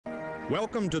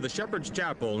Welcome to the Shepherd's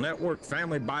Chapel Network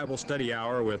Family Bible Study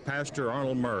Hour with Pastor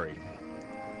Arnold Murray.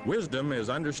 Wisdom is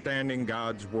understanding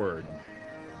God's Word.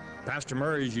 Pastor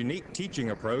Murray's unique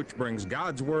teaching approach brings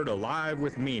God's Word alive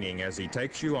with meaning as he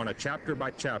takes you on a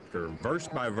chapter-by-chapter,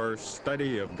 verse-by-verse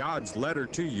study of God's letter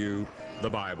to you, the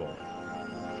Bible.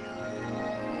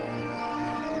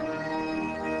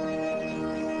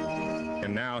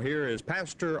 And now here is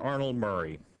Pastor Arnold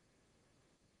Murray.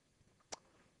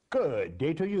 Good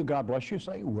day to you. God bless you.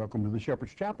 Say, welcome to the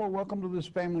Shepherd's Chapel. Welcome to this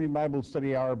Family Bible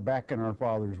Study Hour back in our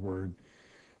Father's Word.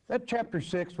 That chapter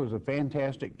 6 was a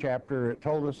fantastic chapter. It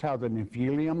told us how the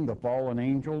Nephilim, the fallen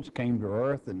angels, came to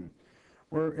earth, and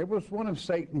it was one of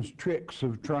Satan's tricks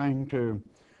of trying to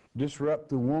disrupt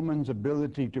the woman's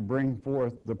ability to bring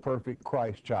forth the perfect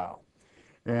Christ child.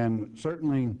 And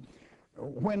certainly,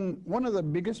 one of the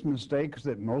biggest mistakes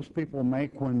that most people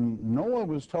make, when Noah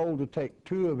was told to take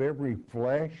 2 of every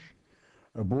flesh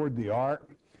aboard the ark,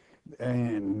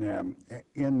 and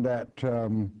in that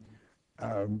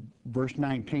verse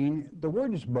 19, the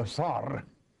word is basar,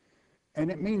 and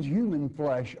it means human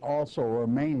flesh also, or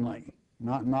mainly,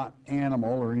 not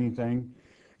animal or anything,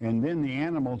 and then the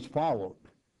animals followed.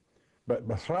 But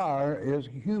basar is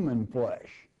human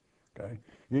flesh. Okay,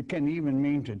 it can even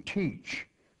mean to teach.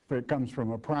 It comes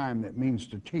from a prime that means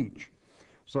to teach.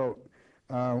 So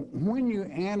when you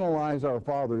analyze our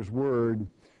Father's Word,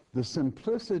 the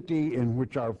simplicity in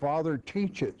which our Father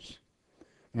teaches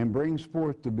and brings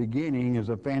forth the beginning is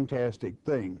a fantastic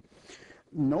thing.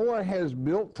 Noah has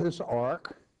built this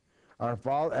ark at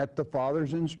the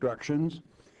Father's instructions,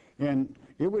 and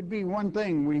it would be one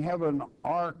thing. We have an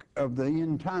ark of the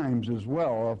end times as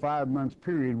well, a 5-month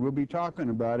period. We'll be talking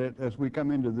about it as we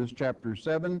come into this chapter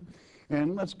 7.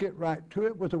 And let's get right to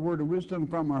it with a word of wisdom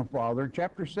from our Father.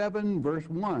 Chapter 7, verse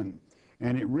 1,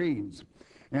 and it reads,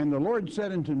 "And the Lord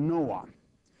said unto Noah,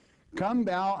 Come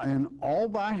thou and all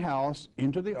thy house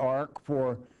into the ark,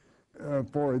 for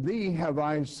thee have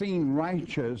I seen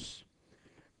righteous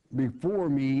before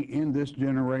me in this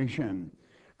generation."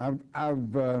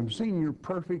 I've seen your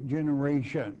perfect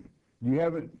generation. You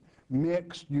haven't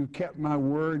mixed, you kept my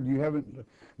word, you haven't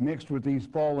mixed with these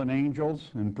fallen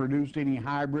angels and produced any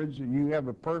hybrids, and you have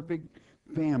a perfect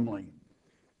family,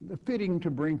 fitting to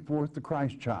bring forth the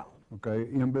Christ child, okay,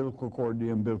 umbilical cord to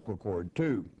umbilical cord.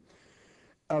 2,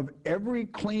 of every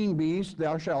clean beast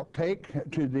thou shalt take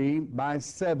to thee by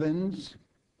 7s,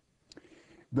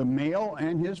 the male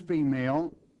and his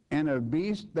female, and of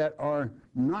beasts that are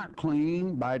not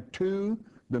clean by 2,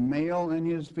 the male and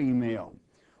his female.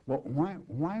 Well,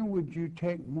 why would you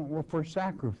take, well, for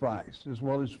sacrifice as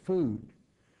well as food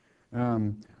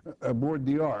aboard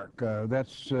the ark?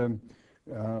 And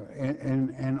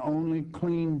only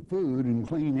clean food and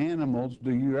clean animals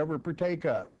do you ever partake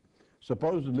of,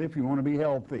 supposedly if you want to be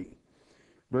healthy.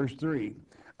 Verse 3,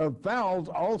 of fowls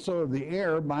also of the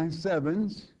air by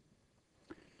 7s,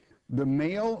 the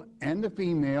male and the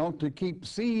female, to keep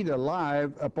seed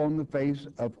alive upon the face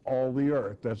of all the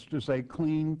earth. That's to say,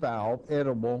 clean fowl,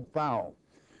 edible fowl.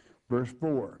 Verse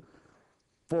 4,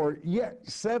 for yet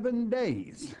 7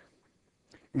 days,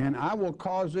 and I will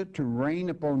cause it to rain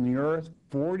upon the earth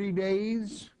 40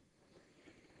 days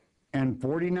and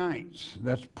 40 nights.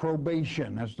 That's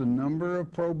probation. That's the number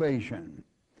of probation.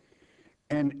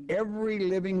 And every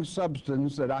living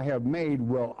substance that I have made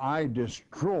will I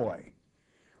destroy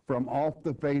from off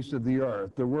the face of the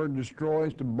earth. The word destroy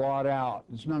is to blot out.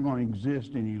 It's not going to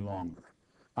exist any longer.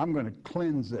 I'm going to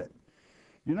cleanse it.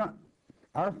 You know,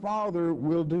 our Father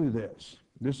will do this.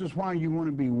 This is why you want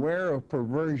to beware of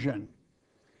perversion.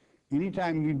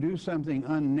 Anytime you do something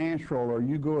unnatural or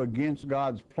you go against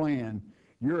God's plan,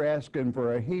 you're asking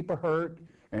for a heap of hurt,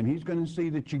 and He's going to see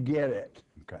that you get it.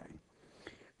 Okay.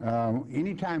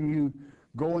 Anytime you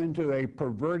go into a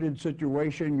perverted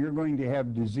situation, you're going to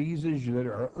have diseases that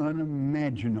are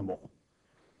unimaginable.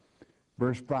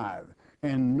 Verse 5,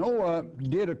 and Noah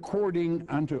did according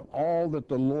unto all that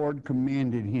the Lord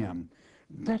commanded him.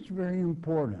 That's very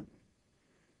important.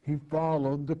 He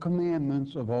followed the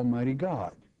commandments of Almighty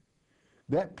God.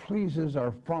 That pleases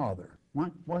our Father. Why?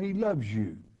 Well, He loves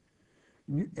you.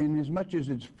 And as much as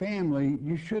it's family,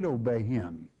 you should obey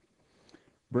Him.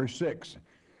 Verse 6,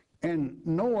 and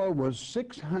Noah was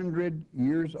 600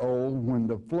 years old when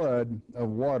the flood of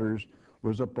waters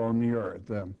was upon the earth.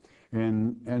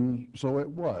 And so it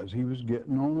was. He was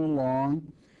getting on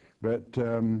along, but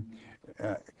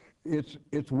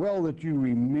it's well that you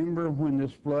remember when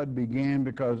this flood began,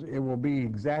 because it will be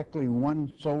exactly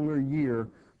 1 solar year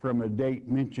from a date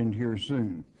mentioned here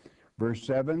soon. Verse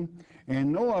 7,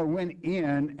 and Noah went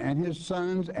in, and his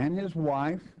sons and his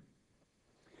wife,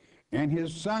 and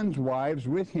his sons' wives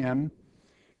with him,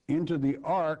 into the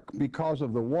ark because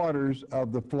of the waters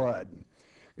of the flood.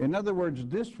 In other words,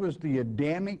 this was the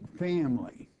Adamic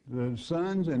family, the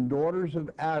sons and daughters of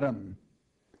Adam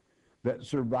that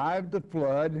survived the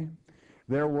flood.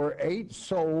 There were 8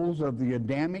 souls of the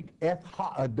Adamic Eth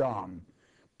HaAdam,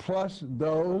 plus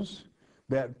those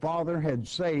that Father had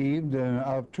saved,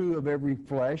 of 2 of every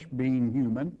flesh, being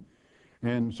human.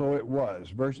 And so it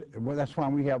was. Well, that's why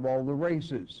we have all the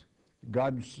races.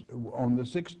 God, on the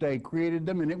 6th day, created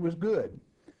them, and it was good,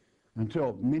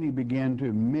 until many began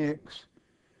to mix,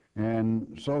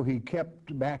 and so he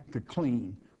kept back the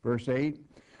clean. Verse 8,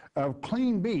 of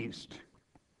clean beasts,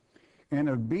 and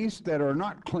of beasts that are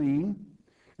not clean,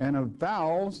 and of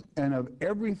fowls, and of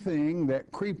everything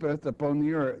that creepeth upon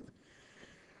the earth.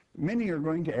 Many are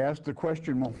going to ask the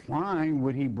question, well, why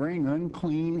would he bring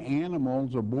unclean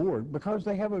animals aboard? Because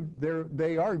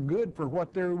they are good for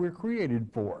what they were created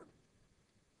for.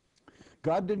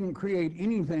 God didn't create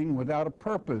anything without a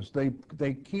purpose.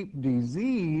 They keep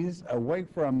disease away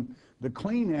from the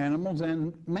clean animals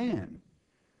and man.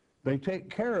 They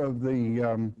take care of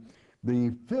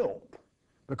the filth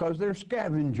because they're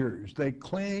scavengers. They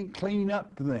clean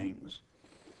up things.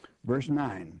 Verse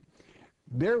 9.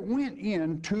 There went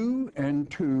in 2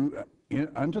 and 2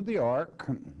 unto the ark,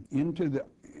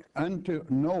 unto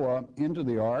Noah into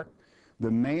the ark,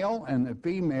 the male and the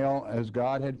female, as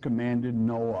God had commanded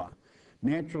Noah.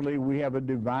 Naturally, we have a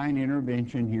divine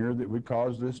intervention here that would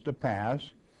cause this to pass.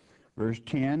 Verse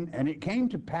 10, and it came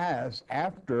to pass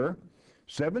after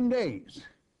 7 days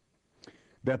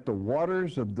that the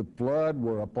waters of the flood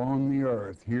were upon the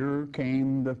earth. Here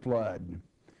came the flood.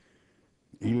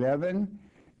 11,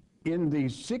 in the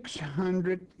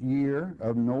 600th year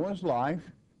of Noah's life,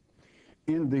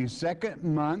 in the 2nd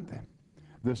month,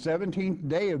 the 17th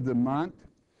day of the month,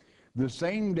 the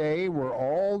same day were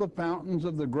all the fountains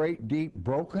of the great deep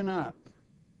broken up,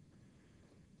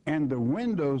 and the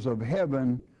windows of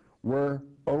heaven were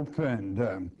opened.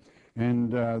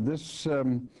 And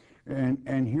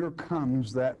here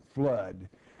comes that flood.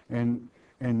 And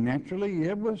naturally,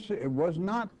 it was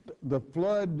not the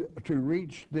flood to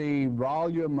reach the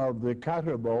volume of the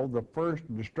Katabol, the first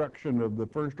destruction of the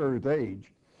first earth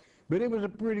age, but it was a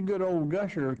pretty good old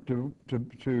gusher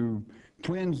to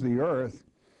cleanse the earth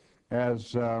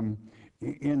as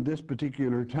in this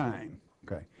particular time.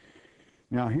 Okay.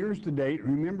 Now here's the date.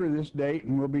 Remember this date,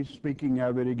 and we'll be speaking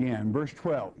of it again. Verse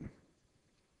 12.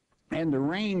 And the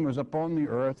rain was upon the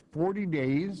earth 40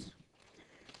 days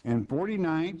and 40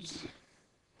 nights.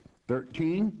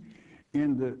 13,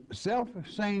 in the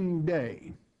self-same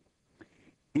day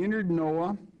entered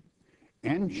Noah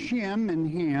and Shem and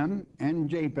Ham and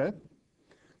Japheth,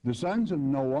 the sons of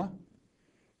Noah,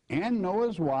 and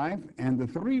Noah's wife, and the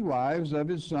 3 wives of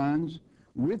his sons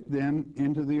with them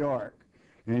into the ark.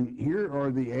 And here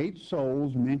are the 8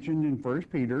 souls mentioned in 1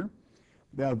 Peter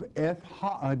of Eth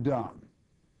HaAdam.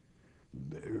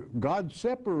 God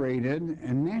separated,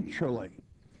 and naturally,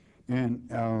 and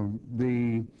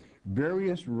the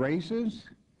various races,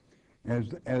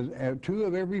 as 2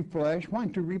 of every flesh,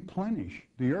 want to replenish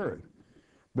the earth,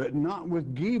 but not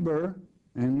with Geber,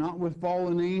 and not with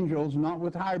fallen angels, not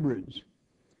with hybrids,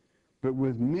 but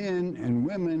with men and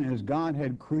women as God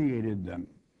had created them.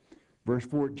 Verse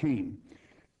 14,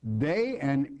 they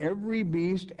and every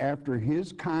beast after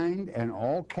his kind, and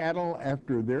all cattle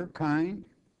after their kind,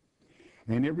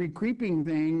 and every creeping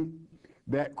thing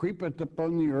that creepeth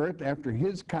upon the earth after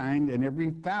his kind, and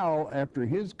every fowl after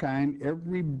his kind,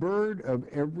 every bird of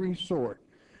every sort,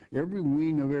 every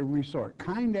wing of every sort,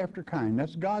 kind after kind.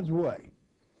 That's God's way.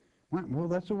 Well,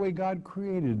 that's the way God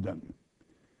created them.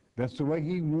 That's the way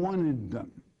he wanted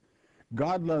them.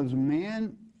 God loves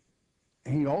man.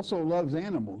 He also loves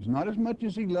animals, not as much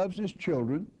as he loves his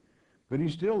children, but he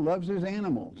still loves his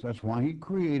animals. That's why he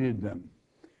created them.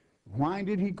 Why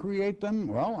did he create them?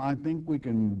 Well, I think we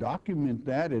can document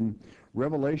that in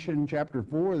Revelation chapter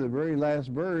 4, the very last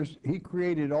verse. He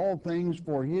created all things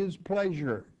for his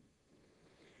pleasure.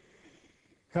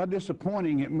 How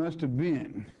disappointing it must have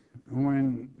been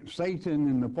when Satan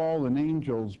and the fallen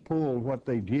angels pulled what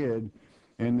they did,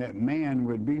 and that man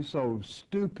would be so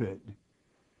stupid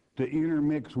to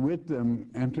intermix with them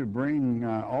and to bring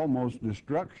almost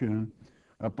destruction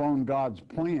upon God's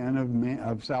plan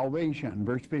of salvation.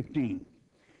 Verse 15.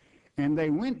 And they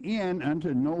went in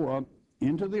unto Noah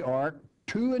into the ark,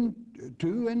 2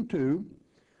 and 2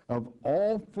 of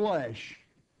all flesh,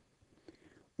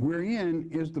 wherein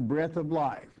is the breath of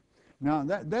life. Now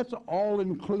that's all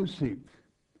inclusive.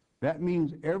 That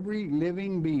means every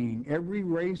living being, every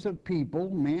race of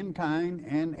people, mankind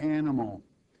and animal.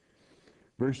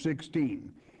 Verse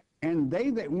 16. And they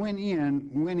that went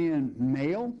in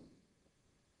male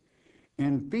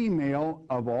and female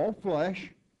of all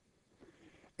flesh,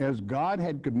 as God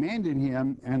had commanded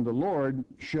him, and the Lord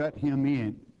shut him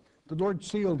in. The Lord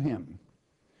sealed him.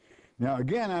 Now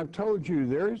again, I've told you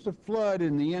there's a flood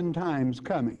in the end times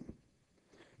coming.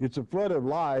 It's a flood of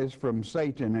lies from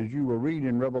Satan, as you will read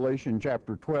in Revelation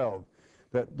chapter 12,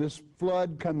 that this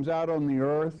flood comes out on the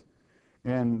earth,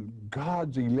 and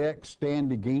God's elect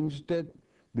stand against it.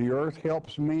 The earth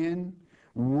helps men.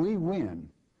 We win.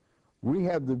 We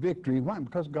have the victory. Why?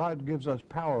 Because God gives us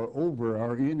power over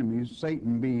our enemies,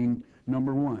 Satan being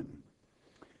number one.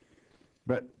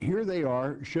 But here they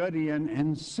are, shut in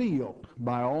and sealed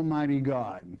by Almighty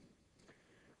God.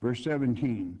 Verse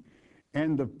 17,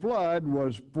 and the flood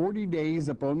was 40 days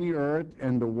upon the earth,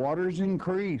 and the waters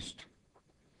increased,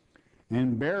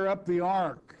 and bare up the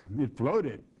ark. It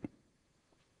floated,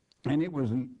 and it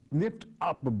was lifted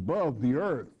up above the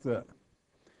earth.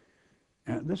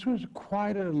 This was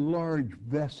quite a large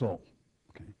vessel.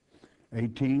 Okay.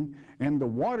 18, and the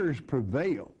waters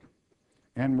prevailed,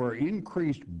 and were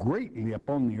increased greatly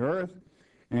upon the earth,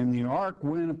 and the ark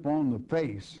went upon the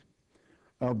face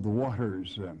of the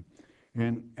waters.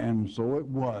 And so it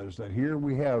was that here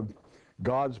we have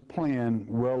God's plan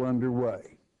well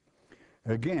underway.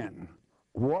 Again,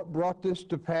 what brought this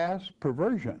to pass?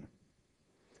 Perversion.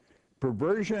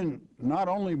 Perversion not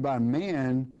only by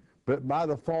man, but by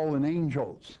the fallen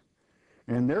angels.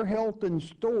 And they're held in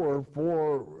store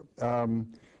for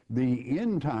the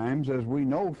end times, as we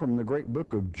know from the great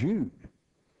book of Jude,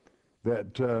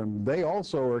 that they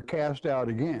also are cast out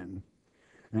again.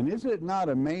 And is it not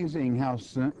amazing how,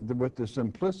 with the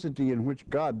simplicity in which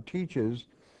God teaches,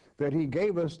 that he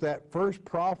gave us that first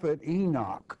prophet,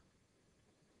 Enoch.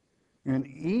 And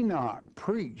Enoch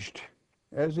preached,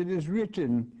 as it is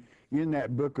written in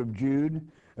that book of Jude,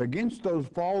 against those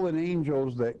fallen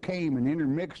angels that came and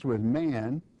intermixed with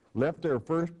man, left their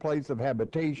first place of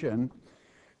habitation,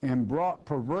 and brought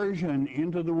perversion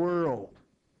into the world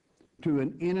to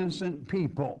an innocent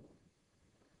people.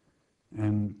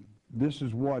 And this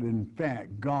is what, in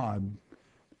fact, God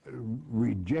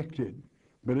rejected.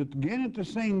 But again, at the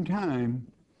same time,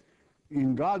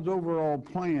 in God's overall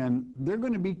plan, they're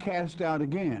going to be cast out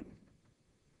again.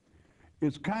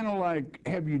 It's kind of like,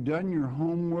 have you done your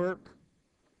homework?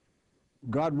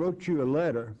 God wrote you a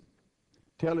letter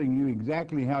telling you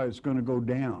exactly how it's going to go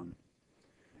down,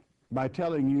 by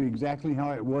telling you exactly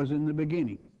how it was in the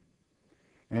beginning.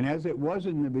 And as it was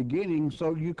in the beginning,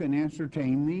 so you can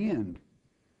ascertain the end.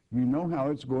 You know how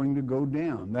it's going to go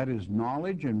down. That is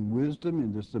knowledge and wisdom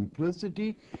in the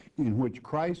simplicity in which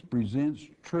Christ presents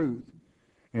truth.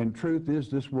 And truth is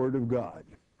this Word of God.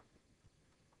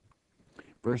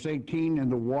 Verse 18,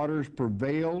 and the waters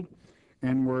prevailed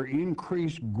and were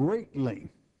increased greatly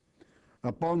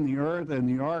upon the earth, and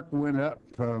the ark went up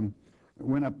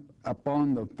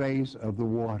upon the face of the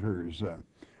waters.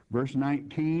 Verse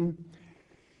 19,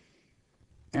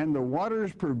 and the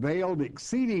waters prevailed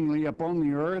exceedingly upon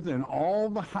the earth, and all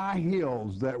the high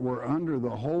hills that were under the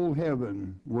whole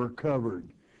heaven were covered.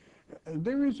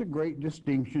 There is a great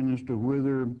distinction as to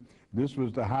whether this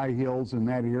was the high hills in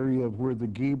that area of where the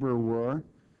Geber were.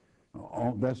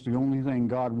 That's the only thing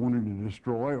God wanted to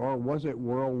destroy, or was it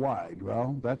worldwide?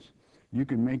 Well, you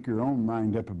can make your own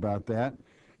mind up about that.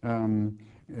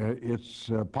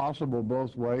 It's possible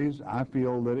both ways. I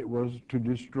feel that it was to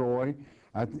destroy.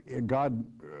 God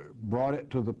brought it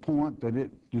to the point that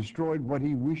it destroyed what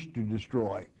he wished to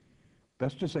destroy.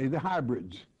 That's to say, the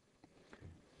hybrids.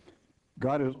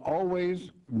 God is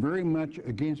always very much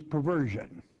against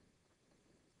perversion.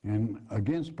 And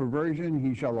against perversion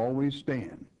he shall always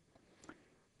stand.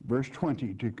 Verse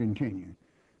 20 to continue.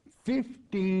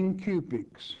 15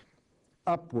 cubits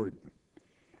upward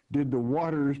did the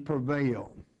waters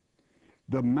prevail.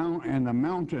 And the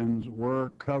mountains were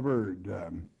covered.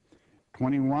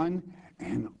 21,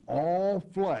 and all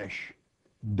flesh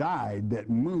died that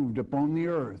moved upon the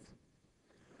earth,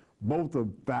 both of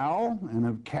fowl and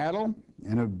of cattle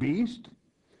and of beast,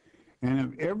 and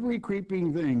of every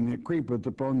creeping thing that creepeth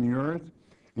upon the earth,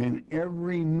 and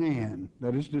every man,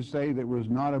 that is to say, that was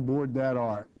not aboard that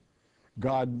ark.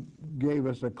 God gave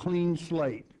us a clean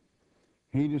slate.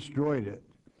 He destroyed it.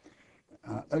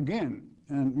 Again,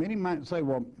 and many might say,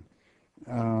 well,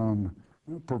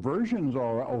 perversion's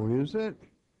all right. Oh, is it?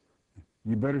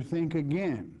 You better think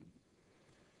again.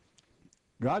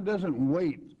 God doesn't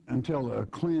wait until a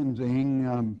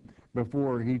cleansing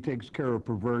before he takes care of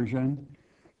perversion.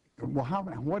 Well,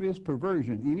 what is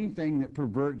perversion? Anything that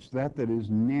perverts that is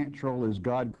natural as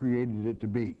God created it to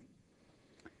be.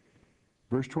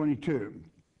 Verse 22.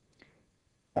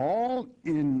 all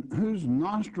in whose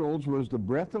nostrils was the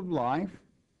breath of life,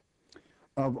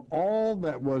 of all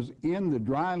that was in the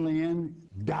dry land,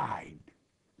 died.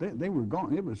 They were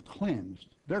gone. It was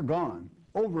cleansed. They're gone.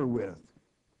 Over with.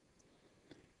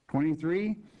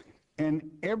 23, and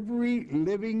every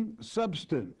living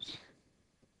substance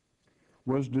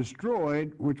was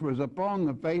destroyed, which was upon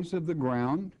the face of the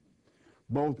ground,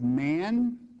 both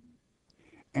man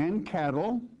and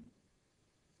cattle,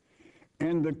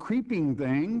 and the creeping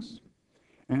things,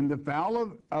 and the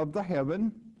fowl of the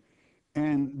heaven,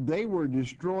 and they were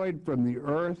destroyed from the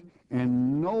earth,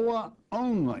 and Noah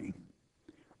only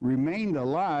remained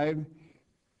alive.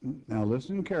 Now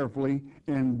listen carefully,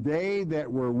 and they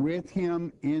that were with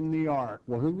him in the ark.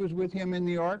 Well, who was with him in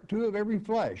the ark? Two of every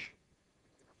flesh.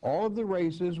 All of the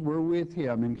races were with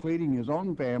him, including his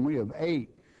own family of 8,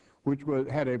 which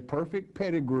had a perfect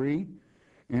pedigree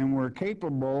and were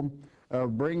capable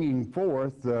of bringing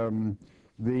forth the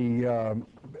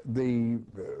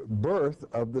birth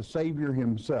of the Savior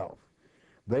himself.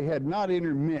 They had not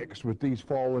intermixed with these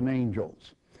fallen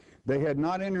angels. They had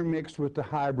not intermixed with the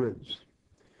hybrids.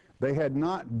 They had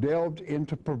not delved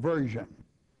into perversion.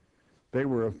 They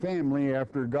were a family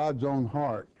after God's own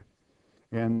heart.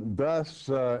 And thus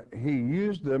he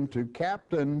used them to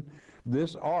captain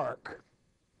this ark.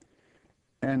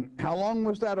 And how long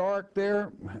was that ark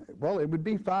there? Well, it would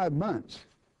be 5 months.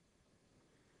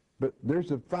 But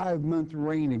there's a 5-month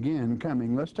rain again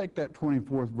coming. Let's take that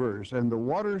 24th verse. And the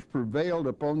waters prevailed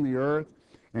upon the earth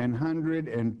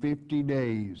 150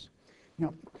 days.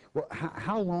 Now, well,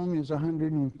 how long is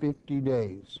 150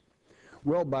 days?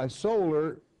 Well, by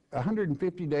solar,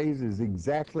 150 days is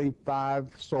exactly 5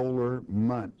 solar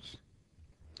months.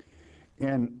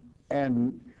 And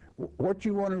what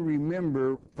you want to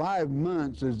remember, 5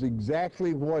 months is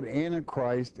exactly what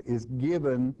Antichrist is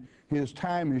given. His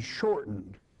time is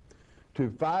shortened to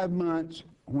 5 months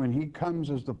when he comes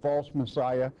as the false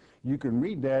Messiah. You can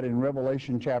read that in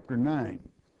Revelation chapter 9.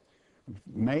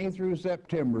 May through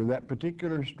September, that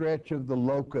particular stretch of the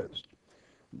locust.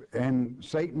 And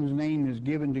Satan's name is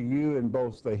given to you in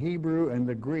both the Hebrew and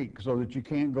the Greek so that you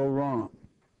can't go wrong.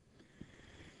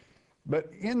 But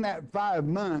in that 5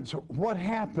 months, what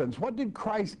happens? What did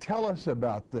Christ tell us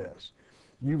about this?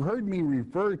 You've heard me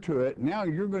refer to it. Now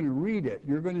you're going to read it.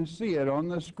 You're going to see it on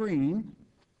the screen.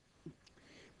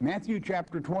 Matthew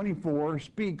chapter 24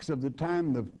 speaks of the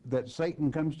time that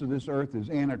Satan comes to this earth as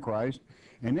Antichrist.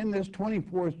 And in this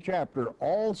 24th chapter,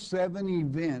 all 7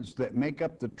 events that make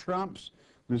up the trumps,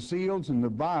 the seals, and the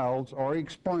vials are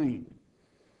explained,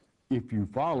 if you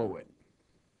follow it.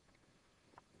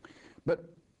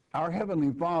 But our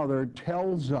Heavenly Father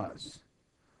tells us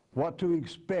what to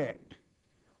expect.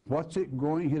 What's it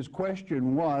going? His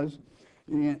question was,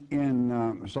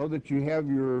 so that you have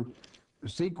your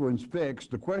sequence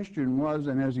fixed, the question was,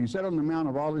 and as he sat on the Mount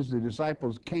of Olives, the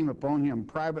disciples came upon him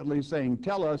privately, saying,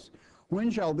 "Tell us,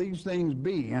 when shall these things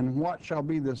be, and what shall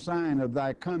be the sign of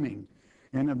thy coming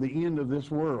and of the end of this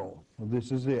world?" Well,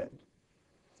 this is it.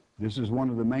 This is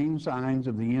one of the main signs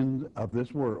of the end of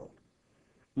this world.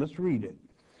 Let's read it.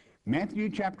 Matthew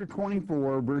chapter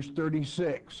 24, verse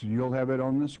 36. You'll have it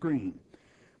on the screen.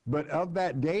 "But of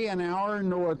that day and hour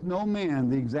knoweth no man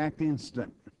the exact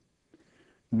instant.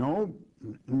 No,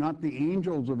 not the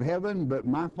angels of heaven, but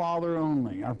my Father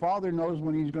only." Our Father knows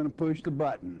when he's going to push the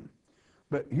button.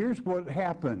 But here's what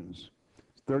happens.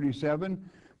 37,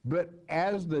 "But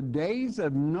as the days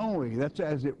of Noah,"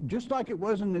 just like it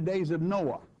was in the days of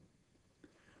Noah,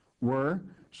 "were,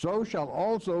 so shall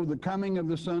also the coming of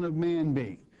the Son of Man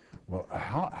be." Well,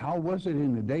 how was it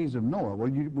in the days of Noah? Well,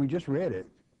 we just read it.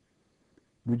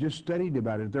 We just studied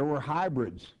about it. There were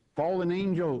hybrids, fallen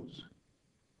angels.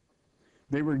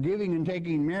 They were giving and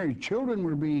taking marriage. Children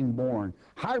were being born.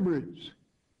 Hybrids.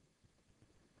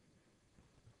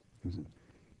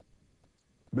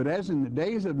 "But as in the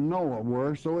days of Noah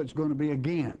were, so it's going to be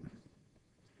again."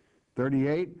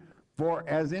 38, "For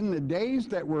as in the days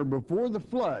that were before the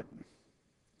flood,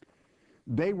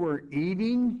 they were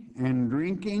eating and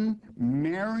drinking,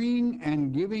 marrying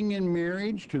and giving in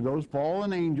marriage to those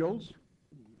fallen angels,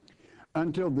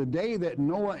 until the day that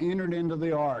Noah entered into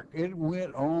the ark." It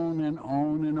went on and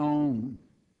on and on.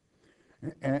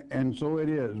 And so it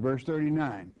is. Verse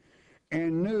 39,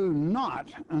 "And knew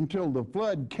not until the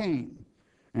flood came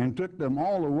and took them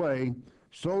all away,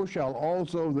 so shall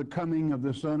also the coming of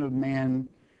the Son of Man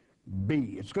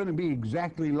be." It's going to be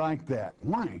exactly like that.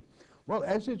 Why? Well,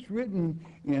 as it's written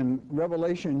in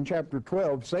Revelation chapter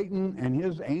 12, Satan and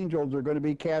his angels are going to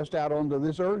be cast out onto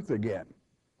this earth again.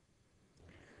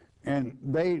 And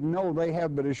they know they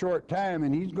have but a short time,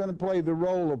 and he's going to play the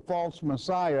role of false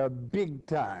Messiah big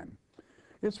time.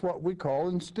 It's what we call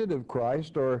instead of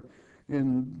Christ, or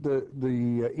in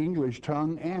the English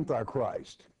tongue,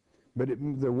 Antichrist. But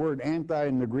the word anti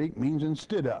in the Greek means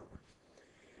instead of.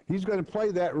 He's going to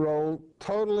play that role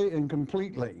totally and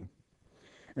completely.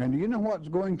 And you know what's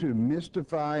going to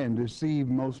mystify and deceive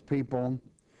most people?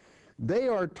 They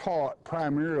are taught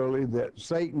primarily that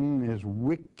Satan is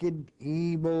wicked,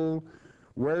 evil,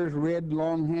 wears red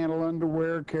long-handled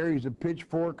underwear, carries a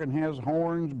pitchfork and has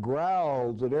horns,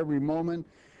 growls at every moment,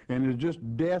 and is just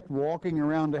death walking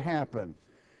around to happen.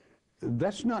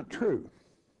 That's not true.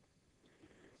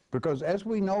 Because as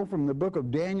we know from the book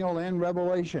of Daniel and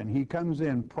Revelation, he comes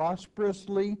in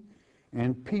prosperously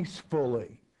and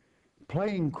peacefully,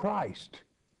 playing Christ.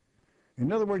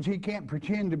 In other words, he can't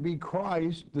pretend to be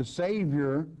Christ, the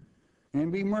Savior,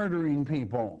 and be murdering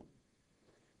people.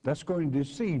 That's going to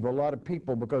deceive a lot of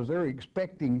people because they're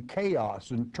expecting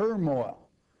chaos and turmoil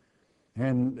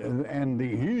and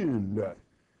the end.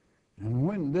 And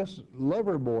when this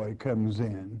lover boy comes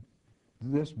in,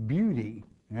 this beauty,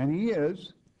 and he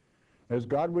is, as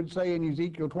God would say in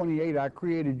Ezekiel 28, I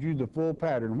created you the full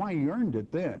pattern. Why, he earned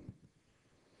it then.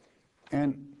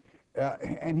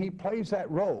 And he plays that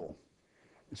role.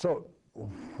 So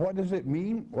what does it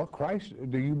mean? Well, Christ,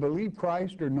 do you believe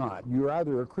Christ or not? You're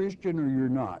either a Christian or you're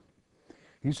not.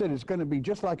 He said it's going to be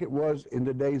just like it was in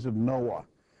the days of Noah.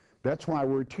 That's why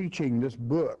we're teaching this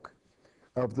book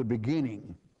of the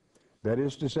beginning, that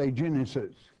is to say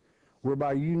Genesis,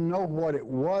 whereby you know what it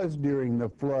was during the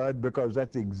flood, because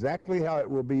that's exactly how it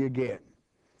will be again.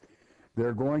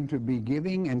 They're going to be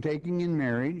giving and taking in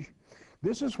marriage.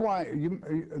 This is why,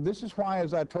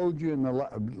 as I told you in the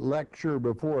lecture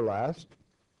before last,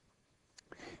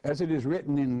 as it is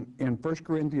written in 1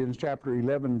 Corinthians chapter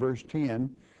 11, verse 10,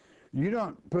 you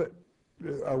don't put,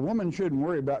 a woman shouldn't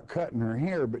worry about cutting her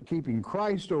hair, but keeping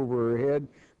Christ over her head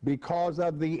because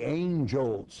of the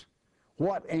angels.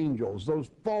 What angels? Those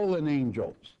fallen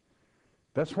angels.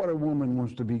 That's what a woman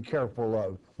wants to be careful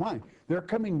of. Why? They're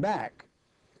coming back.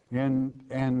 And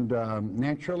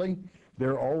naturally,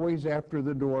 they're always after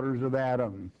the daughters of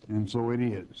Adam, and so it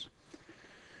is.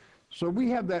 So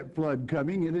we have that flood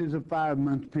coming. It is a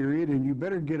 5-month period, and you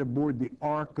better get aboard the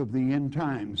ark of the end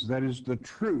times. That is the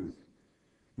truth.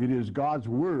 It is God's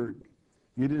word.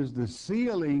 It is the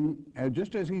sealing,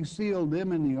 just as he sealed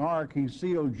them in the ark, he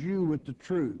sealed you with the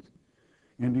truth.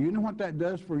 And do you know what that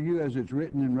does for you, as it's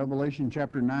written in Revelation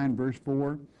chapter 9, verse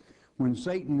 4? When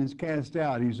Satan is cast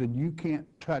out, he said, you can't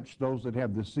touch those that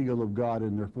have the seal of God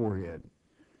in their forehead.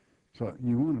 So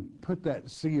you want to put that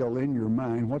seal in your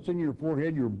mind. What's in your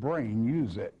forehead? Your brain.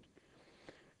 Use it.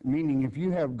 Meaning, if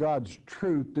you have God's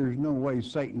truth, there's no way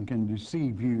Satan can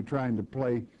deceive you trying to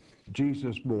play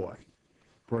Jesus boy.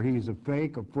 For he's a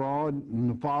fake, a fraud, and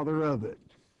the father of it.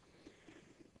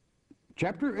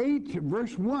 Chapter 8,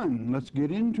 verse 1, let's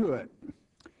get into it.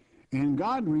 And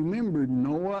God remembered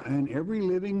Noah and every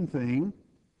living thing,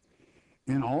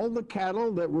 and all the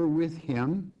cattle that were with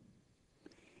him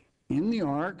in the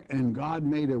ark, and God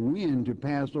made a wind to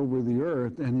pass over the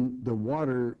earth, and the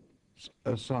water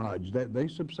assuaged, that they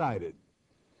subsided.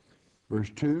 Verse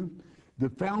 2, the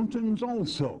fountains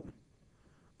also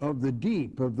of the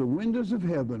deep, of the windows of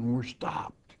heaven, were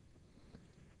stopped,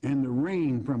 and the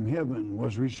rain from heaven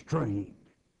was restrained.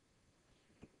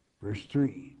 Verse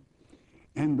 3,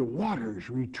 and the waters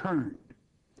returned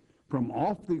from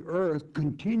off the earth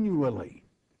continually.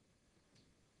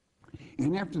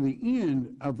 And after the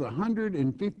end of the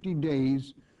 150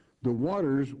 days, the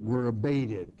waters were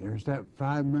abated. There's that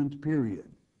 5-month period.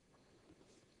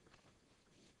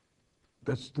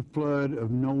 That's the flood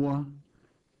of Noah.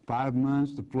 5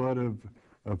 months, the flood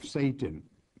of Satan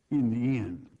in the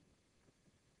end.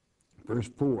 Verse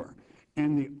 4,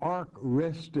 and the ark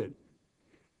rested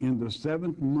in the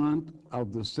 7th month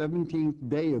of the 17th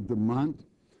day of the month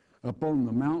upon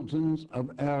the mountains of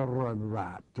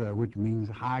Ararat, which means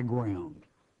high ground.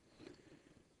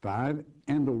 5,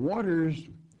 and the waters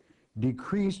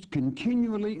decreased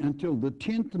continually until the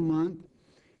 10th month.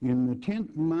 In the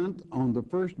 10th month, on the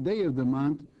 1st day of the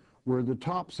month, were the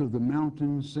tops of the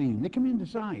mountains seen. They come into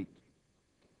sight.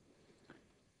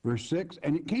 Verse 6,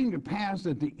 and it came to pass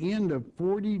at the end of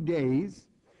 40 days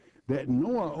that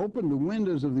Noah opened the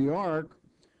windows of the ark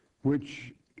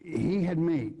which he had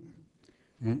made.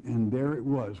 And there it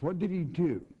was. What did he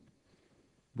do?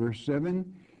 Verse 7,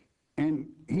 and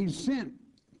he sent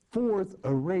forth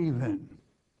a raven.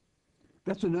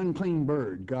 That's an unclean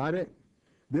bird. Got it?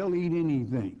 They'll eat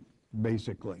anything,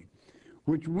 basically.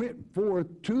 Which went forth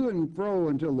to and fro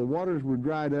until the waters were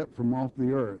dried up from off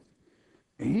the earth.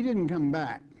 He didn't come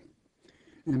back.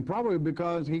 And probably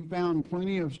because he found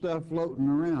plenty of stuff floating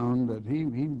around that he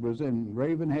was in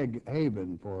Raven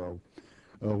Haven for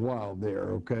a while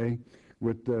there, okay?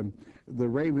 With the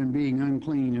raven being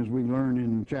unclean, as we learn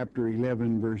in chapter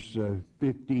 11, verse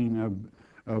 15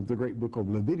 of the great book of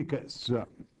Leviticus.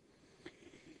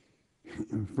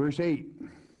 Verse 8,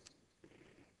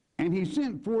 and he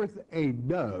sent forth a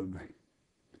dove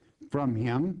from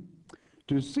him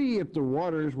to see if the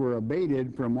waters were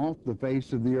abated from off the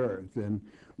face of the earth. And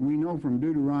we know from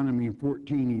Deuteronomy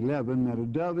 14:11 that a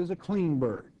dove is a clean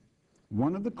bird,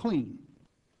 one of the clean.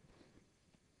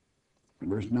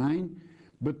 Verse 9,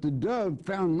 but the dove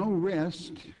found no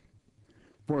rest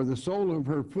for the sole of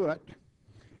her foot,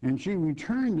 and she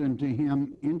returned unto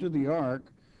him into the ark,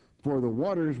 for the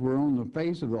waters were on the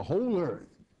face of the whole earth.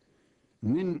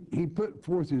 And then he put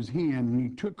forth his hand, and he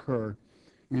took her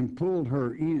and pulled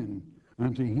her in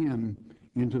unto him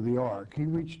into the ark. He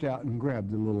reached out and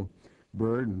grabbed the little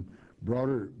bird and brought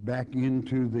her back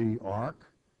into the ark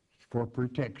for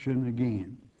protection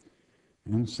again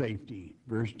and safety.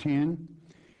 Verse 10,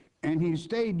 and he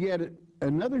stayed yet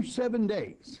another 7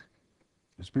 days,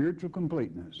 spiritual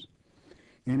completeness.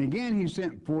 And again he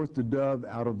sent forth the dove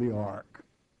out of the ark.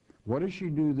 What does she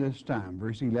do this time?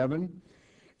 Verse 11,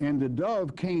 and the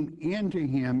dove came into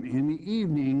him in the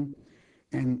evening,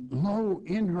 and lo,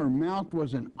 in her mouth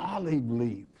was an olive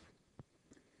leaf,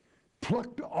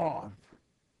 plucked off.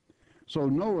 So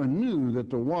Noah knew that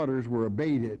the waters were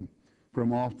abated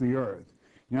from off the earth.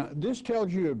 Now, this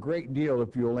tells you a great deal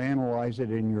if you'll analyze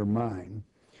it in your mind.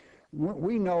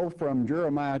 We know from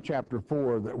Jeremiah chapter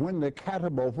 4 that when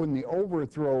the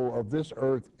overthrow of this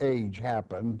earth age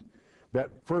happened,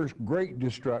 that first great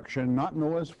destruction, not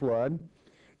Noah's flood,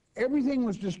 everything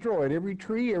was destroyed, every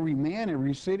tree, every man,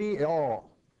 every city,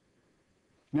 all.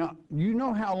 Now, you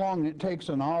know how long it takes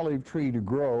an olive tree to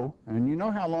grow, and you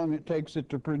know how long it takes it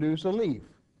to produce a leaf.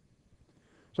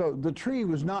 So the tree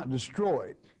was not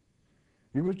destroyed.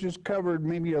 It was just covered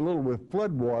maybe a little with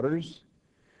floodwaters,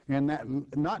 and that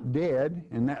not dead,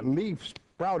 and that leaf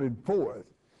sprouted forth.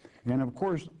 And of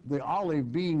course, the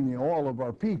olive being the oil of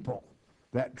our people,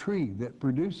 that tree that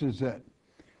produces it,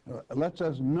 lets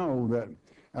us know that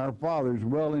our Father's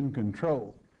well in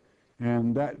control.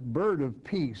 And that bird of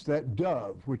peace, that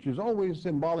dove, which is always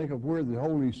symbolic of where the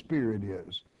Holy Spirit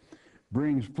is,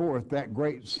 brings forth that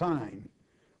great sign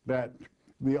that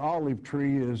the olive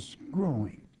tree is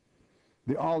growing.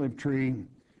 The olive tree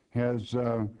has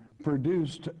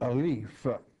produced a leaf.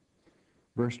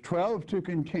 Verse 12 to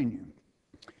continue.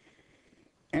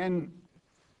 And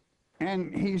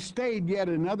he stayed yet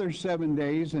another 7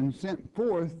 days and sent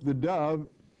forth the dove,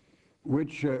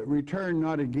 which returned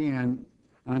not again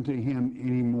unto him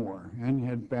any more, and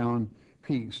had found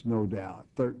peace, no doubt.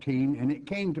 13, and it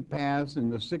came to pass in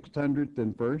the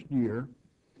 601st year,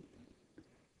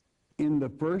 in the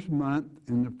first month,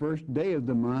 in the first day of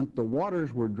the month, the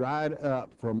waters were dried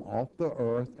up from off the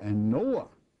earth, and Noah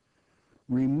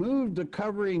removed the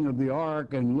covering of the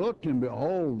ark, and looked, and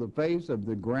behold, the face of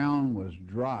the ground was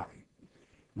dry.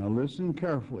 Now listen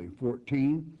carefully,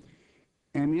 14,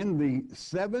 and in the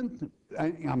second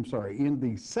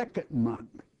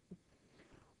month,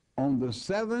 on the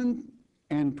 7th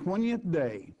and 20th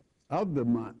day of the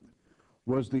month,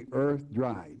 was the earth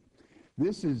dried.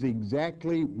 This is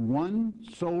exactly 1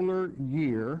 solar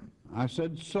year. I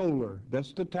said solar.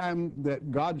 That's the time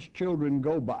that God's children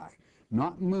go by.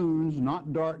 Not moons,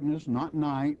 not darkness, not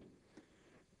night,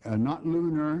 not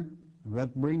lunar.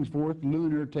 That brings forth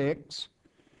lunar ticks.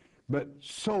 But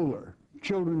solar,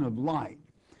 children of light.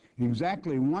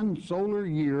 Exactly 1 solar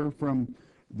year from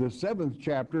the 7th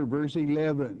chapter, verse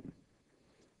 11,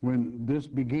 when this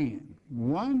began.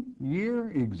 1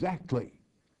 year exactly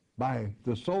by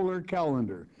the solar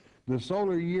calendar. The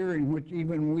solar year in which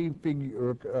even we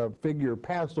figure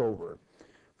Passover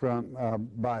from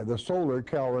by the solar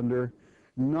calendar,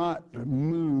 not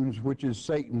moons, which is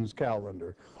Satan's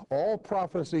calendar. All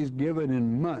prophecies given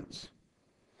in months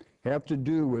have to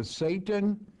do with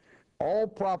Satan. All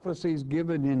prophecies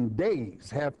given in days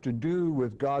have to do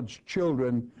with God's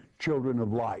children, children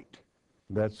of light.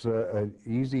 That's an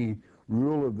easy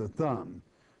rule of the thumb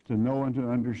to know and to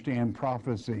understand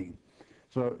prophecy.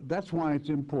 So that's why it's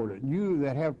important. You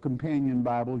that have companion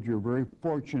Bibles, you're very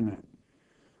fortunate.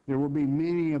 There will be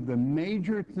many of the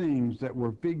major things that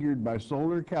were figured by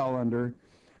solar calendar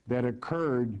that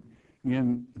occurred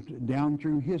down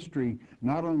through history,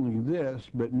 not only this,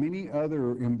 but many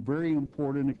other very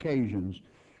important occasions.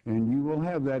 And you will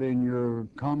have that in your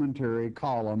commentary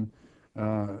column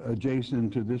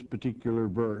adjacent to this particular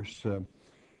verse.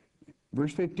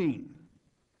 Verse 15.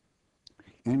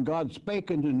 And God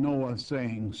spake unto Noah,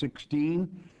 saying, 16,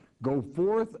 go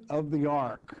forth of the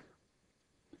ark,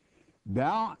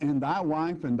 thou and thy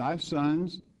wife and thy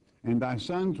sons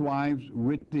wives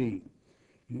with thee.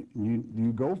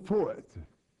 You go forth.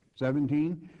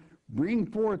 17, bring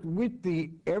forth with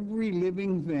thee every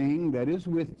living thing that is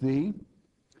with thee,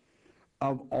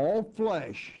 of all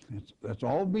flesh, that's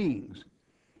all beings,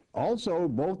 also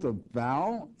both of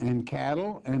fowl and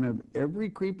cattle, and of every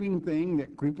creeping thing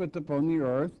that creepeth upon the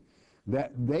earth,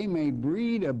 that they may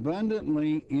breed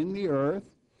abundantly in the earth,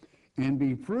 and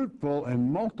be fruitful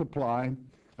and multiply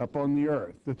upon the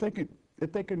earth,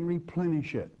 that they can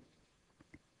replenish it.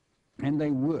 And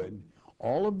they would.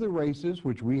 All of the races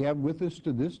which we have with us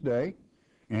to this day,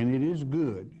 and it is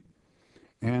good,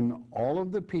 and all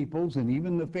of the peoples, and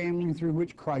even the family through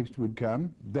which Christ would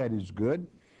come, that is good,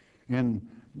 and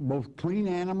both clean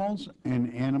animals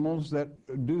and animals that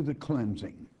do the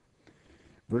cleansing.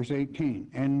 Verse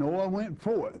 18, and Noah went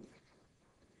forth,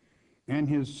 and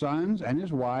his sons and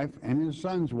his wife and his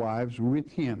sons' wives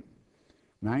with him.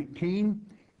 19,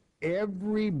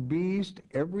 every beast,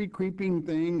 every creeping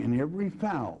thing, and every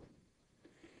fowl,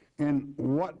 and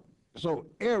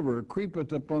whatsoever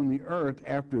creepeth upon the earth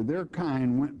after their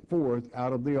kind went forth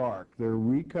out of the ark. They're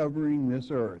recovering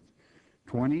this earth.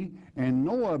 20, and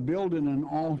Noah builded an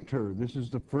altar. This is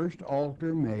the first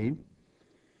altar made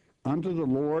unto the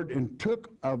Lord, and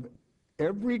took of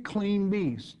every clean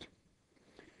beast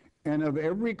and of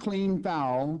every clean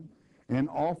fowl, and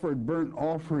offered burnt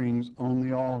offerings on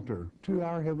the altar to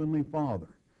our Heavenly Father.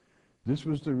 This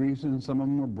was the reason some of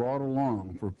them were brought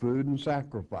along, for food and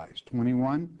sacrifice.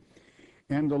 21,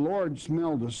 and the Lord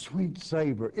smelled a sweet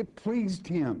savor. It pleased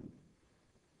him.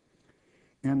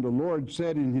 And the Lord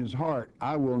said in his heart,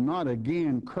 I will not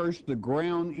again curse the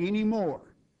ground any more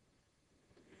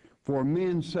for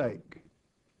men's sake.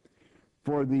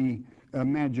 For the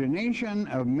imagination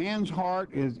of man's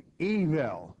heart is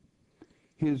evil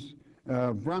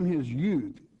from his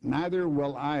youth. Neither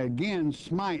will I again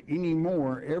smite any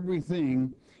more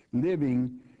everything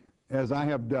living as I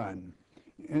have done.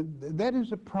 And that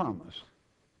is a promise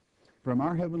from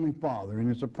our Heavenly Father, and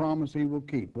it's a promise he will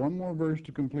keep. One more verse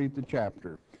to complete the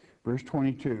chapter. Verse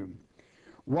 22.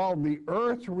 While the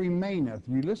earth remaineth,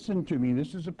 you listen to me,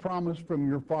 this is a promise from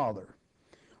your Father.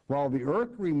 While the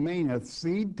earth remaineth,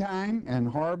 seed time and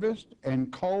harvest,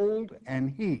 and cold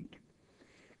and heat,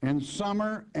 and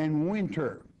summer and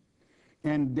winter,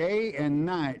 and day and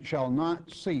night shall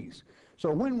not cease.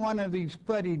 So when one of these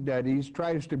fuddy-duddies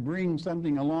tries to bring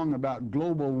something along about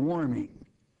global warming,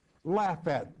 laugh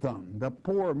at them, the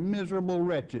poor miserable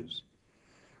wretches,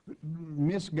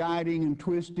 misguiding and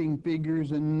twisting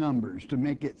figures and numbers to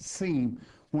make it seem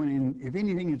when, if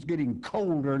anything, it's getting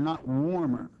colder, not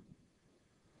warmer.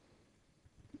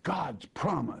 God's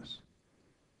promise.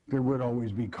 There would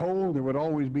always be cold, there would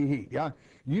always be heat. Yeah,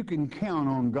 you can count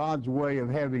on God's way of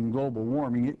having global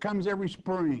warming. It comes every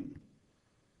spring.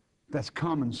 That's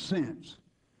common sense.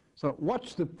 So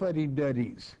what's the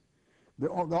fuddy-duddies?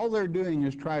 All they're doing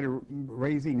is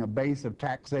raising a base of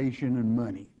taxation and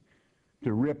money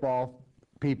to rip off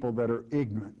people that are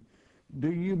ignorant.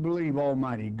 Do you believe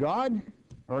Almighty God,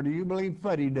 or do you believe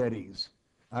fuddy-duddies?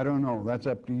 I don't know. That's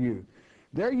up to you.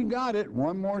 There you got it.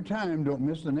 One more time. Don't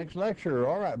miss the next lecture.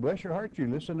 All right. Bless your heart. You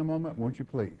listen a moment, won't you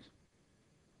please?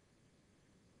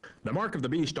 The Mark of the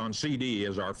Beast on CD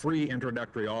is our free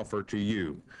introductory offer to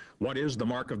you. What is the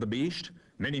Mark of the Beast?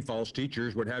 Many false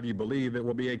teachers would have you believe it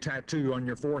will be a tattoo on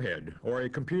your forehead or a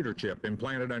computer chip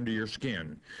implanted under your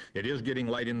skin. It is getting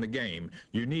late in the game.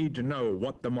 You need to know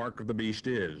what the Mark of the Beast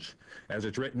is. As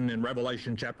it's written in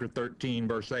Revelation chapter 13,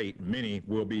 verse 8, many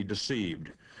will be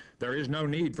deceived. There is no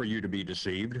need for you to be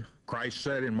deceived. Christ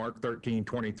said in Mark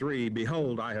 13:23,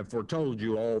 behold, I have foretold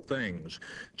you all things.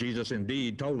 Jesus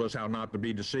indeed told us how not to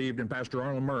be deceived, and Pastor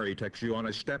Arnold Murray takes you on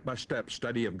a step-by-step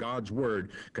study of God's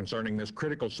Word concerning this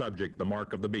critical subject, the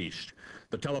Mark of the Beast.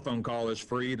 The telephone call is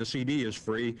free. The CD is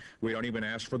free. We don't even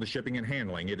ask for the shipping and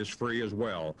handling. It is free as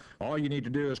well. All you need to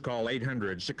do is call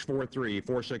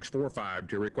 800-643-4645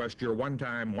 to request your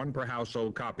one-time,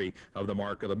 one-per-household copy of the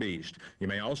Mark of the Beast. You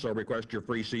may also request your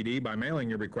free CD by mailing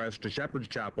your request to Shepherd's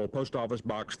Chapel, Post Office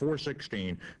Box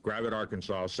 416, Gravette,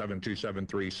 Arkansas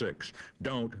 72736.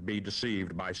 Don't be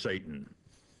deceived by Satan.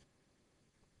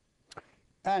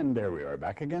 And there we are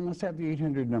back again. Let's have the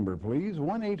 800 number, please.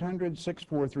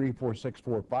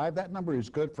 1-800-643-4645. That number is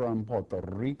good from Puerto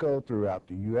Rico throughout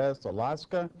the U.S.,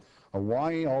 Alaska,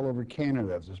 Hawaii, all over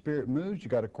Canada. If the Spirit moves, you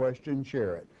got a question,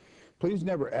 share it. Please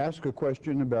never ask a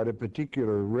question about a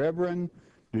particular reverend,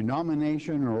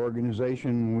 denomination, or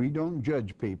organization. We don't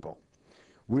judge people.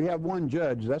 We have one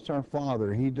judge, that's our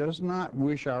Father. He does not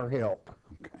wish our help.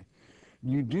 Okay.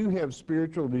 You do have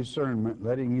spiritual discernment,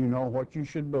 letting you know what you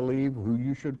should believe, who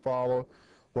you should follow,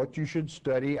 what you should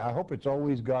study. I hope it's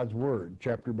always God's Word,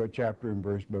 chapter by chapter and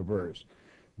verse by verse.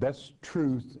 That's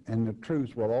truth, and the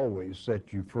truth will always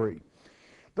set you free.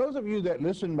 Those of you that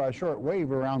listen by shortwave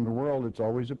around the world, it's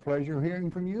always a pleasure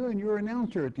hearing from you, and your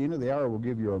announcer at the end of the hour will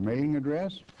give you a mailing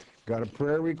address. Got a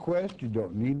prayer request? You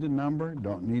don't need the number,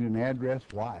 don't need an address.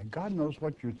 Why? God knows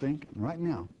what you're thinking right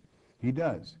now. He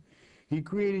does. He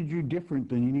created you different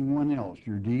than anyone else.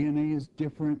 Your DNA is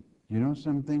different. You know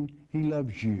something? He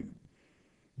loves you.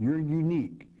 You're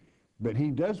unique. But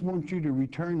he does want you to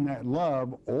return that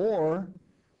love, or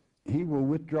he will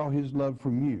withdraw his love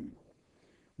from you.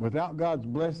 Without God's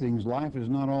blessings, life is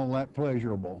not all that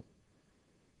pleasurable.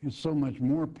 It's so much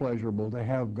more pleasurable to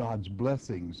have God's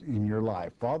blessings in your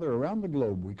life. Father, around the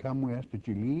globe, we come, we ask that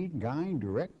you lead, guide,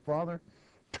 direct, Father,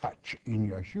 touch in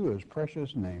Yeshua's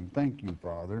precious name. Thank you,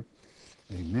 Father.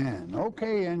 Amen.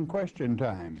 Okay, and question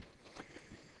time.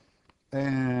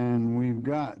 And we've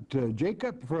got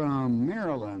Jacob from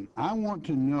Maryland. I want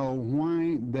to know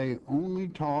why they only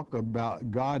talk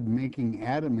about God making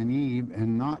Adam and Eve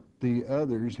and not the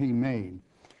others he made.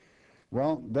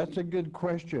 Well, that's a good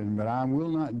question, but I will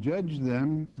not judge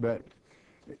them. But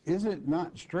is it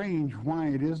not strange why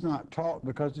it is not taught?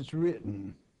 Because it's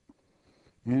written.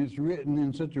 And it's written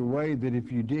in such a way that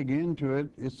if you dig into it,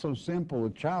 it's so simple a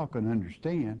child can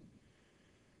understand.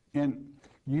 And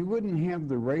you wouldn't have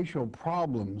the racial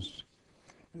problems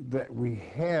that we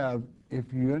have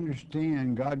if you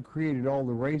understand God created all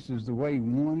the races the way he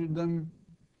wanted them,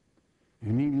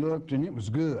 and he looked and it was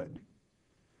good.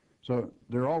 So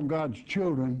they're all God's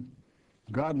children.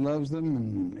 God loves them,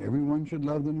 and everyone should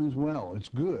love them as well. It's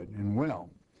good and well.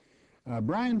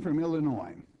 Brian from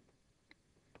Illinois.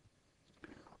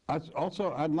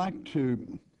 Also, I'd like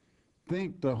to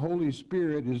think the Holy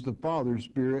Spirit is the Father's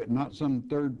Spirit, not some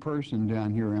third person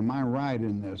down here. Am I right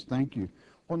in this? Thank you.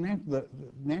 Well,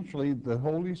 naturally, the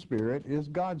Holy Spirit is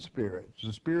God's Spirit. It's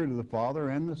the Spirit of the Father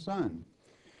and the Son.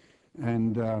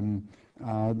 And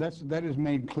that is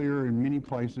made clear in many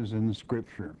places in the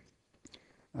Scripture.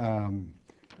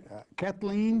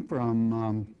 Catherine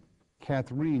from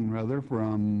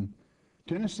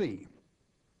Tennessee.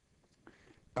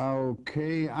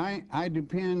 Okay, I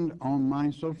depend on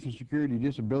my Social Security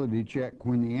disability check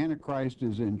when the Antichrist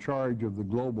is in charge of the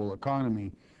global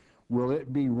economy. Will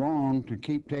it be wrong to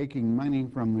keep taking money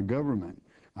from the government?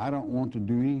 I don't want to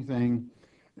do anything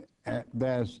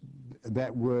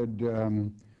that would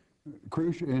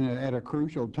at a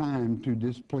crucial time to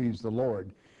displease the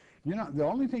Lord. You know, the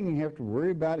only thing you have to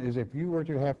worry about is if you were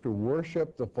to have to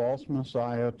worship the false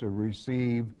Messiah to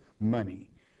receive money.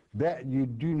 That you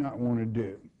do not want to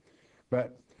do.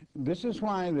 But this is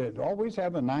why that always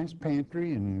have a nice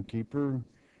pantry and keep her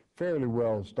fairly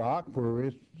well stocked for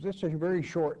it's just a very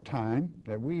short time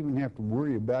that we even have to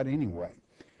worry about anyway.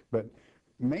 But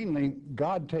mainly,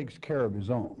 God takes care of his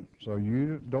own. So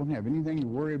you don't have anything to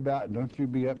worry about. Don't you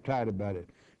be uptight about it.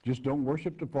 Just don't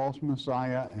worship the false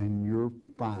Messiah and you're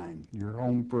fine. You're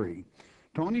home free.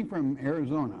 Tony from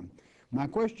Arizona. My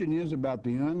question is about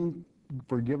the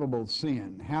unforgivable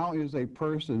sin. How is a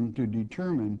person to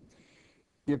determine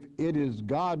if it is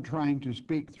God trying to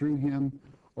speak through him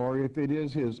or if it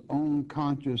is his own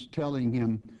conscience telling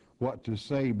him what to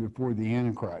say before the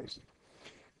Antichrist?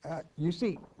 You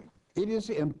see, it is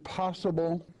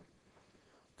impossible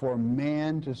for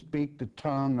man to speak the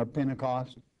tongue of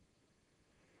Pentecost.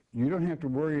 You don't have to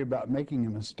worry about making a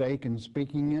mistake in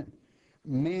speaking it.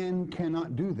 Man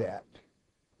cannot do that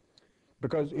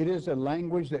because it is a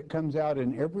language that comes out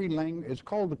in every language. It's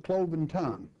called the cloven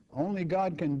tongue. Only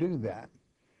God can do that.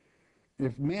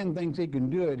 If man thinks he can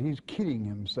do it, he's kidding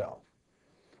himself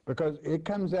because it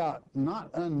comes out not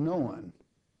unknown,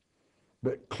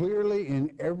 but clearly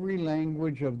in every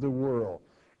language of the world.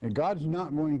 And God's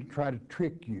not going to try to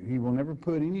trick you. He will never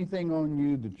put anything on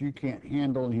you that you can't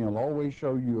handle, and he'll always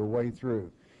show you a way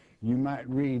through. You might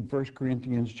read 1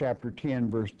 Corinthians chapter 10,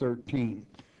 verse 13,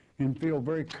 and feel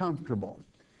very comfortable.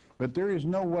 But there is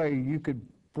no way you could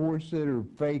force it or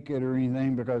fake it or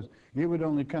anything because it would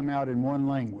only come out in one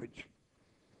language.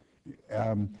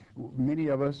 Many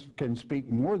of us can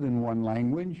speak more than one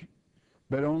language,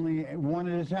 but only one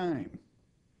at a time.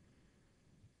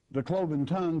 The cloven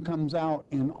tongue comes out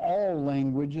in all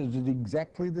languages at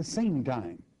exactly the same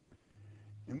time.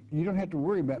 You don't have to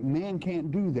worry about it. Man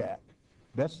can't do that.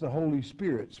 That's the Holy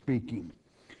Spirit speaking.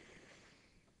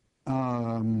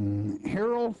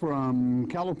 Harold from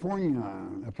California,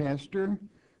 a pastor.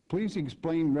 Please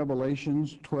explain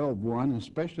Revelations 12:1,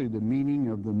 especially the meaning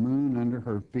of the moon under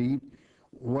her feet,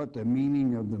 what the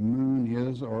meaning of the moon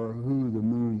is or who the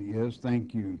moon is.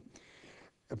 Thank you.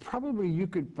 Probably you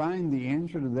could find the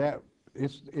answer to that.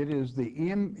 It is the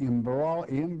embryo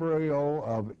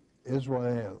of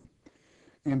Israel.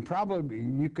 And probably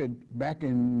you could, back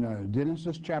in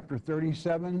Genesis chapter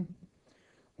 37,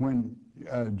 when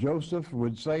Joseph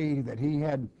would say that he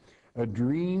had a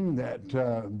dream that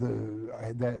the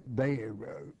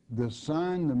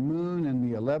sun, the moon, and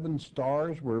the 11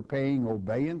 stars were paying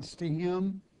obeisance to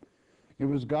him. It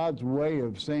was God's way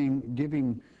of saying,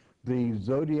 giving the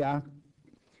zodiac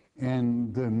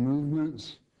and the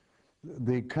movements,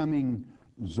 the coming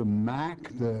Zemak,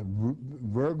 the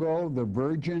Virgo, the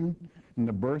Virgin, and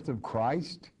the birth of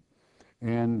Christ.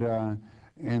 And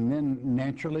then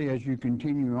naturally, as you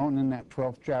continue on in that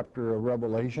 12th chapter of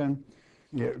Revelation,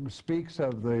 it speaks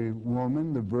of the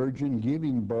woman, the virgin,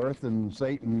 giving birth, and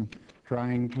Satan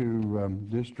trying to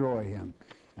destroy him.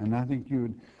 And I think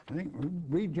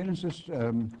read Genesis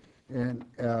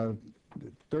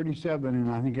 37, and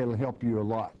I think it'll help you a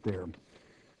lot there.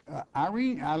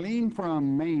 Eileen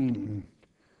from Maine,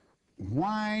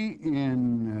 why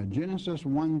in Genesis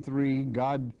 1:3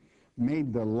 God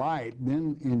made the light,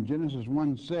 then in Genesis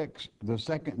 1:6, the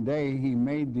second day he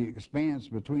made the expanse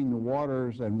between the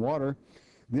waters and water,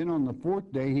 then on the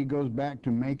fourth day he goes back to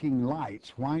making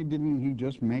lights? Why didn't he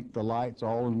just make the lights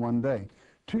all in one day?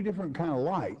 Two different kind of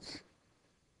lights.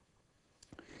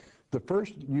 The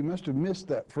first, you must have missed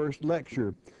that first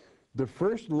lecture. The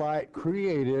first light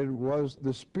created was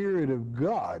the Spirit of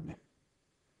God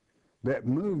that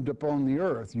moved upon the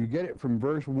earth. You get it from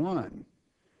verse 1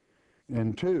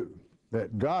 and 2,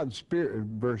 that God's Spirit,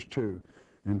 verse 2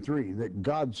 and 3, that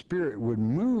God's Spirit would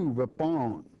move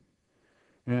upon.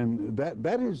 And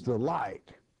that is the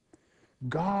light.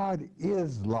 God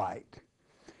is light.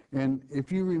 And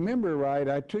if you remember right,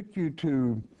 I took you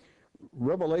to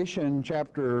Revelation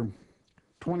chapter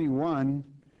 21,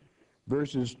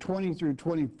 verses 20 through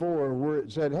 24, where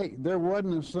it said, hey, there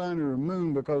wasn't a sun or a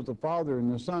moon because the Father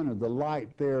and the Son are the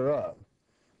light thereof.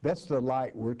 That's the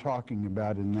light we're talking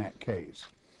about in that case.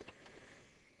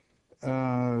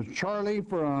 Charlie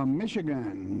from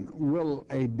Michigan, will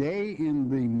a day in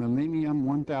the millennium,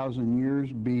 1,000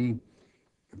 years, be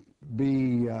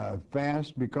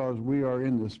fast because we are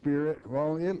in the Spirit?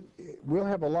 Well, we'll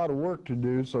have a lot of work to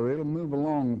do, so it'll move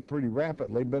along pretty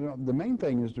rapidly. But the main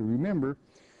thing is to remember,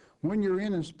 when you're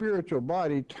in a spiritual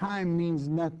body, time means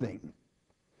nothing.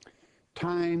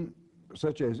 Time,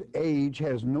 such as age,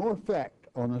 has no effect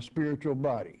on a spiritual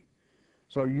body.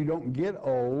 So you don't get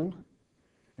old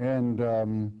and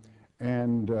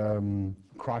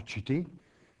crotchety.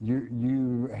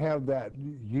 You have that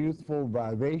youthful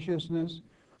vivaciousness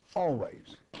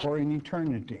always, for an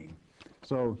eternity.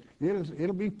 So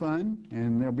it'll be fun,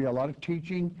 and there'll be a lot of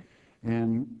teaching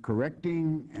and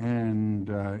correcting and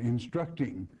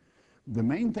instructing. The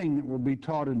main thing that will be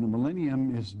taught in the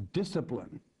millennium is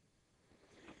discipline.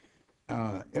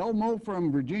 Elmo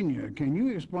from Virginia, can you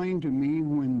explain to me,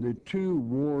 when the two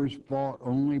wars fought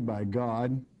only by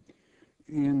God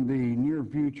in the near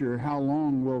future, how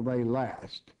long will they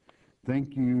last?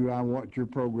 Thank you. I watch your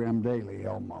program daily,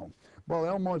 Elmo. Well,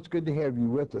 Elmo, it's good to have you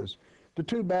with us. The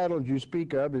two battles you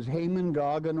speak of is Haman,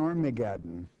 Gog, and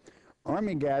Armageddon.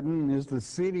 Armageddon is the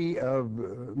city of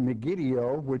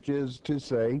Megiddo, which is to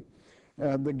say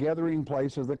the gathering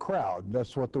place of the crowd.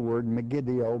 That's what the word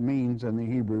Megiddo means in the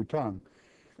Hebrew tongue.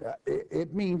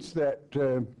 It means that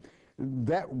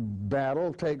that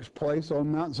battle takes place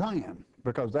on Mount Zion,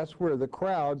 because that's where the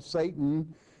crowd,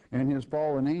 Satan and his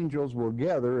fallen angels, will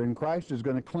gather, and Christ is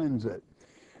going to cleanse it.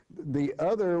 The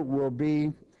other will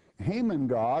be Haman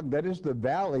Gog, that is the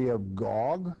valley of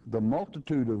Gog, the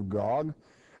multitude of Gog.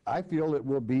 I feel it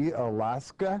will be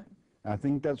Alaska. I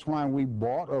think that's why we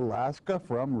bought Alaska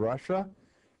from Russia,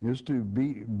 is to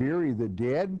bury the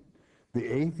dead, the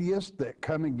atheists that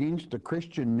come against a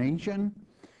Christian nation.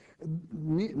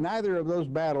 Neither of those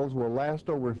battles will last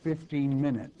over 15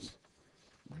 minutes.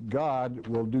 God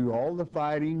will do all the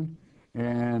fighting,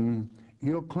 and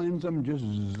he'll cleanse them, just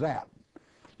zap.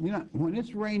 You know, when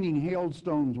it's raining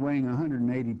hailstones weighing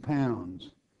 180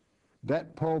 pounds,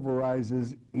 that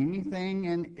pulverizes anything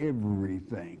and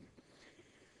everything.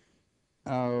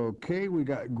 Okay, we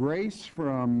got Grace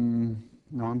from,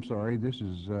 no, I'm sorry, this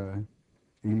is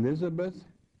Elizabeth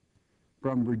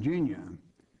from Virginia.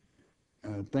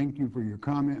 Thank you for your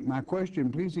comment. My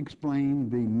question, please explain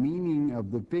the meaning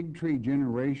of the fig tree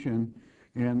generation,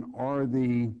 and are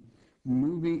we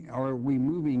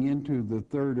moving into the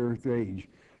third earth age?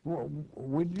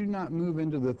 We do not move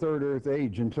into the third earth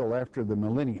age until after the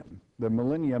millennium. The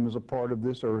millennium is a part of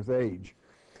this earth age.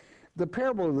 The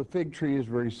parable of the fig tree is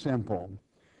very simple.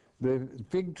 The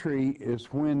fig tree is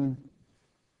when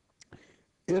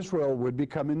Israel would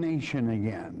become a nation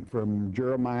again, from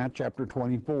Jeremiah chapter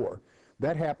 24.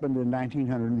 That happened in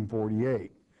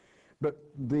 1948. But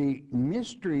the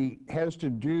mystery has to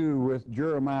do with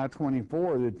Jeremiah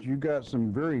 24, that you got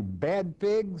some very bad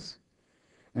figs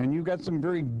and you got some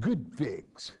very good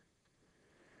figs.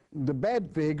 The bad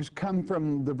figs come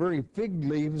from the very fig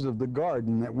leaves of the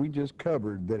garden that we just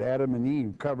covered, that Adam and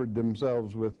Eve covered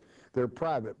themselves with their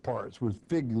private parts with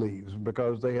fig leaves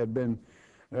because they had been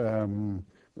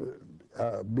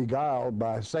beguiled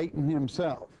by Satan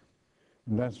himself.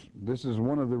 And this is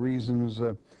one of the reasons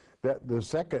that the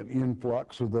second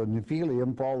influx of the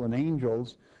Nephilim, fallen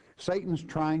angels, Satan's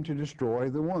trying to destroy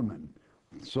the woman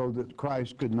so that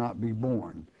Christ could not be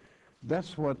born.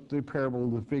 That's what the parable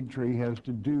of the fig tree has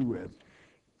to do with.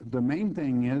 The main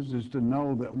thing is to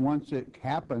know that once it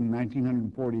happened,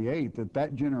 1948,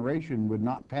 that generation would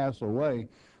not pass away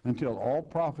until all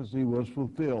prophecy was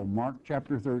fulfilled. Mark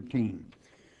chapter 13.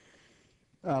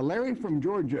 Larry from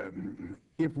Georgia,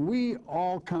 if we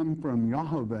all come from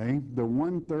Yahweh, the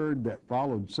 1/3 that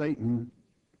followed Satan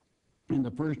in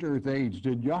the first earth age,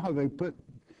 did Yahweh put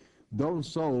those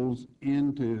souls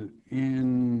in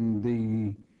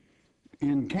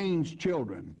Cain's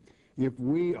children? If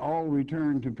we all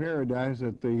return to paradise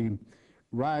at the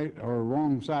right or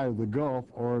wrong side of the gulf,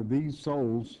 or these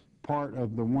souls part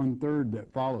of the 1/3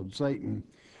 that followed Satan?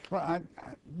 Well,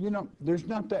 there's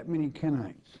not that many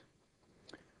Kenites.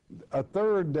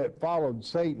 1/3 that followed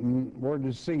Satan were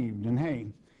deceived, and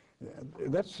hey,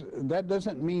 that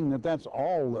doesn't mean that that's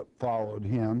all that followed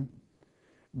him.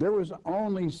 There was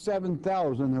only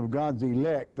 7,000 of God's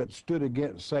elect that stood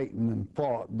against Satan and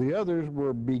fought. The others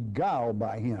were beguiled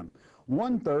by him.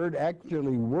 1/3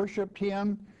 actually worshiped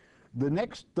him. The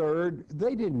next 1/3,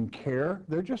 they didn't care.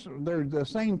 They're the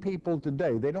same people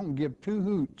today. They don't give two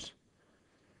hoots.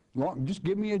 Just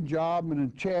give me a job and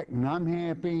a check and I'm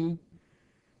happy.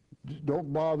 Just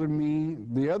don't bother me.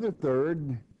 The other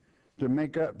 1/3, to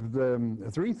make up the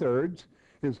 3/3,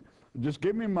 is just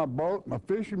give me my boat, my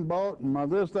fishing boat, and my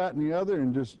this, that, and the other,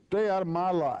 and just stay out of my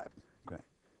life. Okay.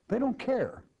 They don't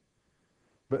care.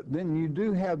 But then you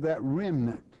do have that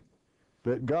remnant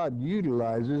that God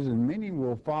utilizes, and many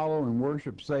will follow and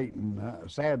worship Satan,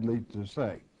 sadly to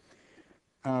say.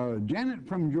 Janet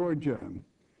from Georgia.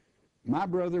 My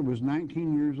brother was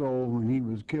 19 years old when he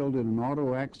was killed in an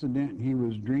auto accident. He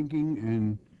was drinking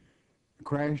and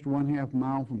crashed 1/2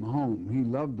 mile from home. He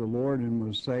loved the Lord and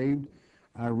was saved.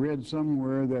 I read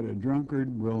somewhere that a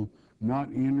drunkard will not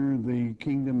enter the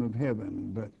kingdom of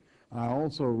heaven, but I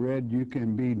also read you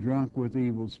can be drunk with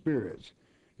evil spirits.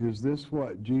 Is this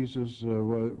what Jesus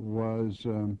was?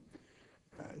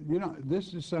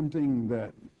 This is something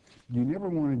that you never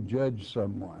want to judge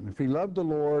someone. If he loved the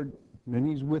Lord, then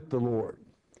he's with the Lord.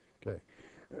 Okay.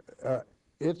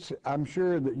 I'm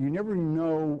sure that you never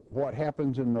know what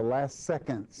happens in the last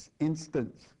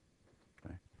instance.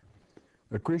 Okay.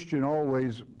 A Christian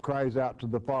always cries out to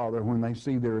the Father when they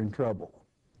see they're in trouble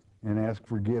and ask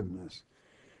forgiveness.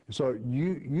 So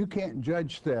you can't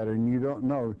judge that, and you don't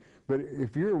know. But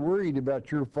if you're worried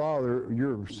about your brother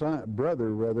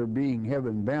rather, being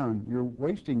heaven bound, you're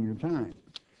wasting your time.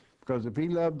 Because if he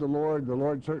loved the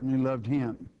Lord certainly loved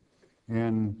him.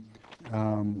 And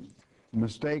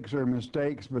mistakes are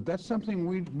mistakes, but that's something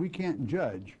we can't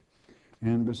judge.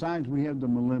 And besides, we have the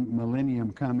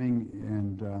millennium coming,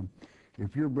 and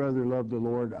if your brother loved the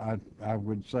Lord, I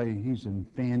would say he's in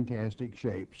fantastic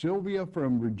shape. Sylvia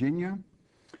from Virginia.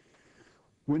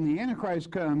 When the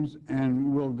Antichrist comes,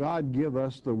 and will God give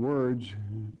us the words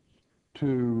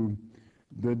to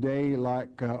the day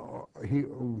like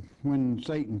when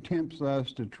Satan tempts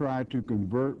us to try to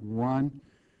convert one?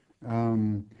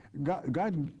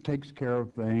 God takes care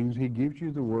of things. He gives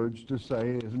you the words to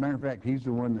say. As a matter of fact, he's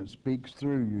the one that speaks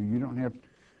through you. You don't have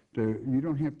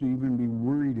to even be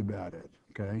worried about it,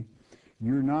 okay?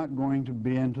 You're not going to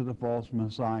bend to the false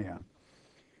Messiah.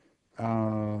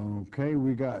 Okay,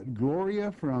 we got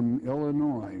Gloria from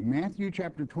Illinois. Matthew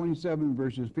chapter 27,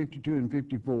 verses 52 and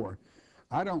 54.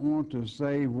 I don't want to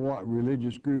say what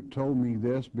religious group told me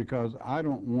this, because I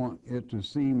don't want it to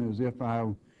seem as if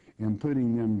I am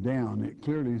putting them down. It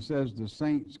clearly says the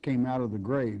saints came out of the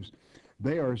graves.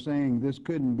 They are saying this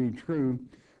couldn't be true,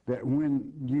 that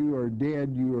when you are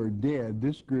dead, you are dead.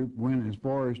 This group went as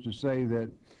far as to say that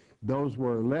those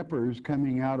were lepers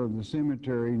coming out of the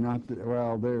cemetery, not that,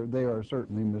 well, they are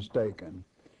certainly mistaken.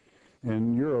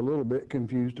 And you're a little bit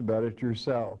confused about it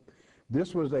yourself.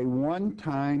 This was a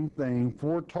one-time thing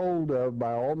foretold of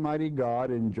by Almighty God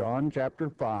in John chapter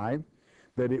 5,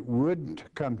 that it would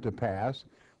come to pass.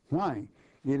 Why?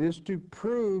 It is to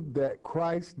prove that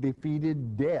Christ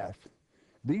defeated death.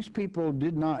 These people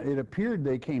did not, it appeared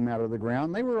they came out of the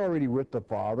ground. They were already with the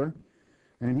Father,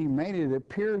 and he made it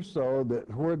appear so that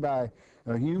whereby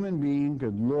a human being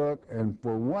could look and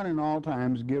for one and all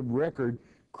times give record,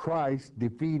 Christ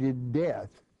defeated death.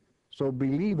 So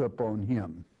believe upon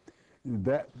him.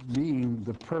 That being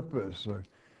the purpose.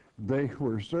 They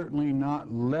were certainly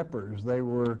not lepers. They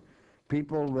were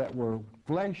people that were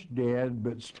flesh dead,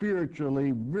 but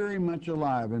spiritually very much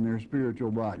alive in their spiritual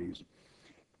bodies.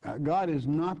 God is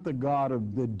not the God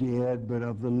of the dead, but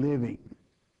of the living.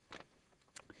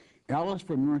 Alice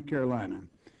from North Carolina,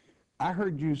 I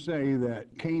heard you say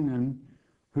that Canaan,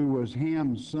 who was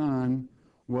Ham's son,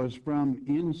 was from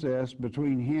incest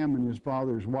between Ham and his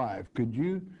father's wife. Could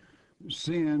you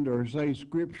send or say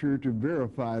scripture to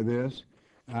verify this?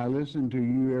 I listen to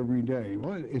you every day.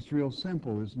 Well, it's real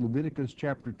simple. It's Leviticus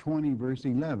chapter 20, verse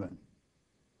 11.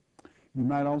 You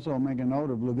might also make a note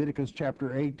of Leviticus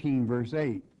chapter 18, verse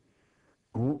 8.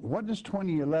 What does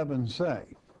 20:11 say?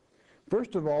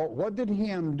 First of all, what did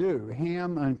Ham do?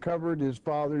 Ham uncovered his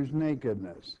father's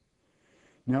nakedness.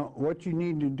 Now, what you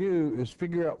need to do is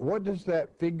figure out what does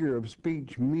that figure of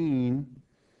speech mean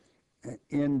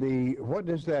what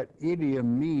does that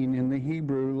idiom mean in the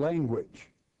Hebrew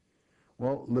language?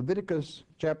 Well, Leviticus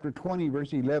chapter 20,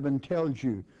 verse 11 tells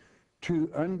you to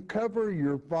uncover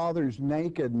your father's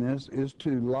nakedness is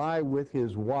to lie with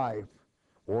his wife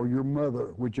or your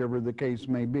mother, whichever the case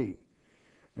may be.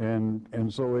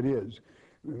 And so it is.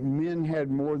 Men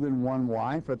had more than one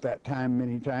wife at that time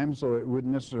many times, so it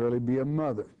wouldn't necessarily be a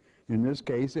mother. In this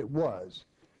case, it was.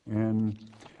 And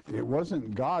it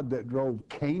wasn't God that drove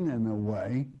Canaan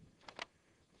away.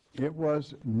 It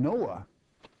was Noah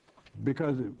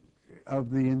because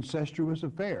of the incestuous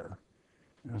affair.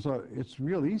 So it's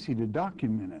real easy to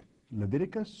document it.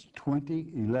 Leviticus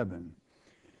 20:11.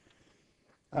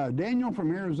 Daniel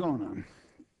from Arizona.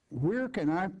 Where can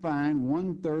I find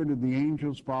 1/3 of the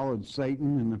angels followed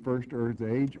Satan in the first earth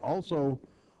age? Also,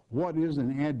 what is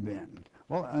an advent?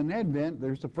 Well, an advent,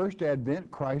 there's the first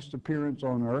advent, Christ's appearance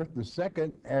on earth. The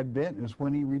second advent is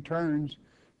when he returns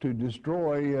to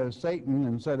destroy Satan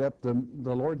and set up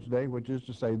the Lord's Day, which is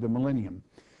to say the millennium.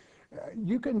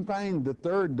 You can find the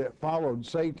third that followed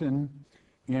Satan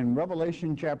in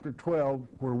Revelation chapter 12,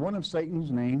 where one of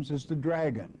Satan's names is the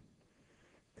dragon.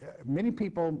 Many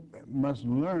people must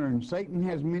learn Satan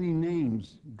has many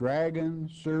names: dragon,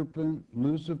 serpent,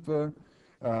 Lucifer,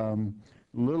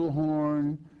 little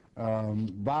horn,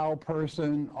 vile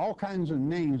person, all kinds of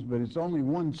names, but it's only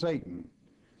one Satan.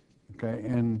 Okay,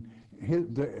 and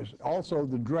also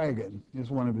the dragon is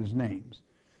one of his names.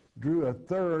 Drew a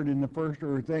third in the first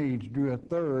earth age, drew a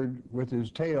third with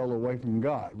his tail away from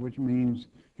God, which means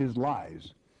his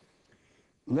lies.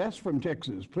 Les from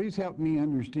Texas, please help me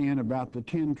understand about the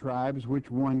 10 tribes.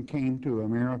 Which one came to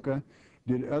America?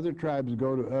 Did other tribes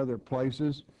go to other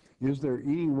places? Is there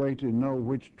any way to know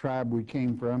which tribe we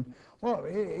came from? Well,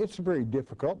 it's very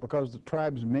difficult because the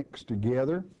tribes mix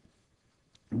together.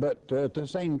 But at the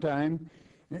same time,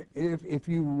 if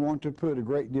you want to put a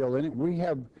great deal in it, we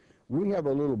have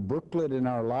a little booklet in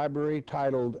our library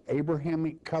titled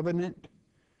Abrahamic Covenant.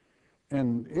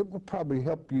 And it will probably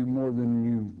help you more than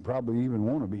you probably even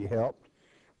want to be helped.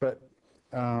 But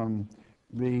the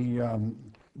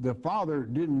Father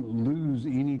didn't lose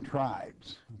any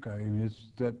tribes. Okay,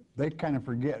 it's that they kind of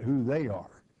forget who they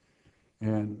are,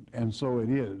 and so it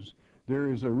is. There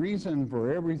is a reason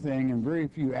for everything, and very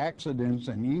few accidents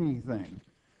in anything.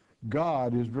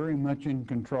 God is very much in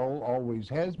control. Always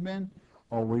has been.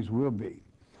 Always will be.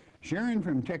 Sharon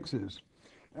from Texas.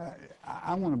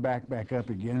 I want to back up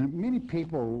again. Many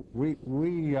people, what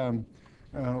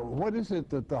is it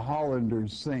that the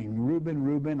Hollanders sing? Reuben,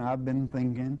 Reuben, I've been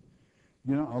thinking.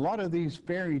 You know, a lot of these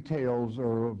fairy tales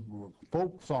or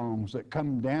folk songs that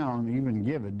come down even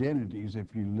give identities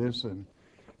if you listen.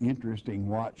 Interesting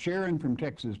what. Sharon from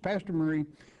Texas. Pastor Murray,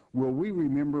 will we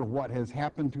remember what has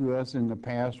happened to us in the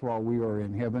past while we are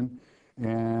in heaven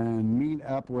and meet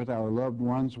up with our loved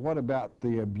ones? What about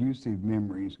the abusive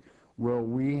memories? Will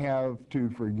we have to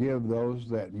forgive those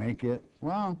that make it?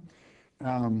 Well,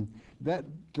 that's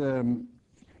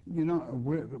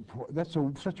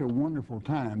such a wonderful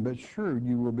time, but sure,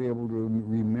 you will be able to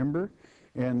remember,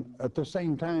 and at the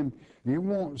same time, it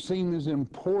won't seem as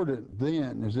important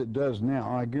then as it does now.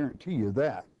 I guarantee you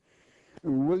that.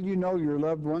 Will you know your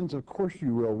loved ones? Of course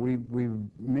you will. We've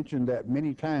mentioned that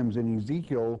many times in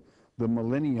Ezekiel, the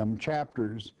millennium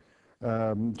chapters.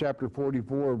 chapter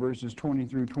 44, verses 20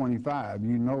 through 25.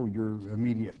 You know your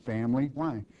immediate family.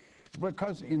 Why?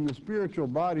 Because in the spiritual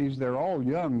bodies, they're all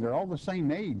young. They're all the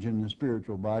same age in the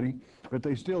spiritual body, but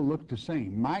they still look the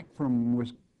same. Mike from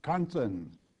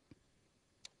Wisconsin.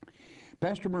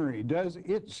 Pastor Murray, does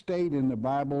it state in the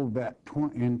Bible that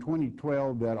in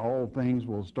 2012 that all things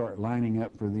will start lining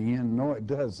up for the end? No, it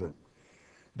doesn't.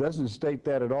 Doesn't state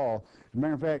that at all. As a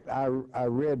matter of fact, I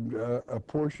read a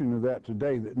portion of that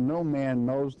today, that no man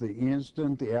knows the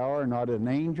instant, the hour, not an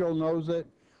angel knows it,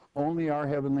 only our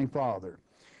Heavenly Father.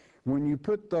 When you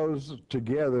put those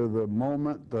together, the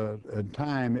moment, the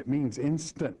time, it means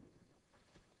instant.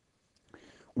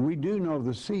 We do know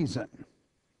the season.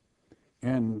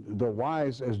 And the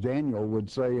wise, as Daniel would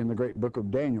say in the great book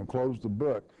of Daniel, close the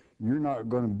book. You're not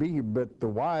going to be here, but the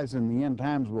wise in the end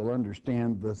times will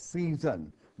understand the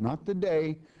season. Not the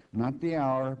day, not the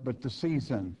hour, but the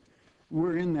season.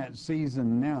 We're in that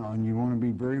season now, and you want to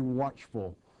be very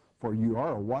watchful, for you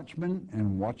are a watchman, and a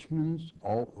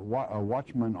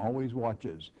watchman always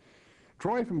watches.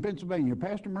 Troy from Pennsylvania.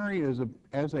 Pastor Murray, as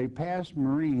a past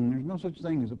Marine, there's no such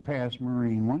thing as a past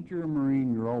Marine. Once you're a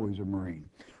Marine, you're always a Marine.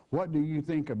 What do you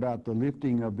think about the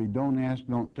lifting of the don't ask,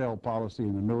 don't tell policy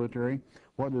in the military?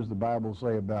 What does the Bible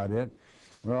say about it?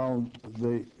 Well,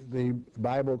 the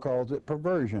Bible calls it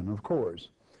perversion, of course.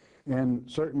 And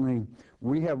certainly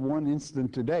we have one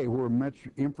incident today where much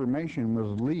information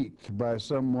was leaked by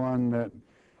someone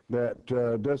that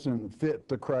doesn't fit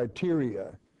the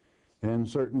criteria, and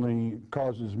certainly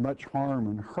causes much harm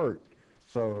and hurt.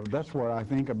 So that's what I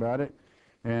think about it,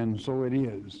 and so it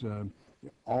is.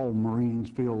 All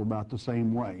Marines feel about the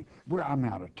same way. I'm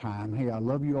out of time. Hey, I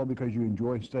love you all because you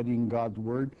enjoy studying God's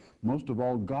Word. Most of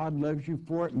all, God loves you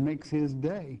for it and makes His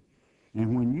day.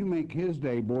 And when you make His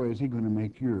day, boy, is He going to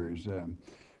make yours.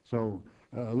 So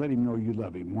let Him know you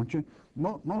love Him, won't you?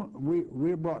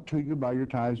 We're brought to you by your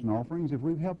tithes and offerings. If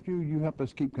we've helped you, you help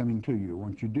us keep coming to you.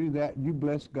 Once you do that, you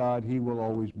bless God. He will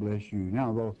always bless you.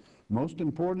 Now, though, most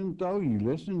important, though, you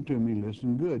listen to me,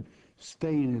 listen good.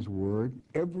 Stay in His Word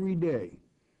every day.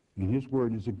 And His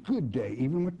Word is a good day,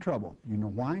 even with trouble. You know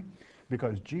why?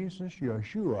 Because Jesus,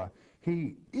 Yeshua,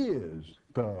 He is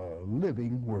the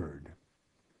living Word.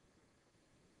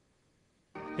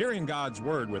 Hearing God's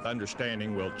Word with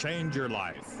understanding will change your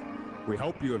life. We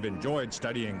hope you have enjoyed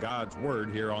studying God's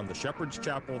Word here on the Shepherd's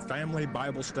Chapel Family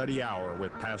Bible Study Hour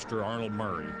with Pastor Arnold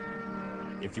Murray.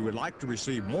 If you would like to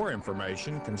receive more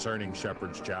information concerning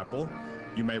Shepherd's Chapel,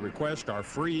 you may request our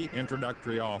free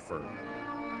introductory offer.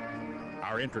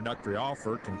 Our introductory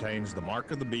offer contains the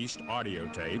Mark of the Beast audio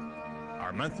tape,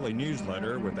 our monthly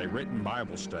newsletter with a written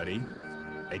Bible study,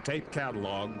 a tape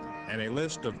catalog, and a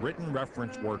list of written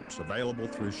reference works available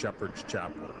through Shepherd's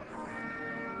Chapel.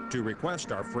 To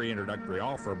request our free introductory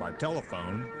offer by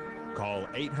telephone, call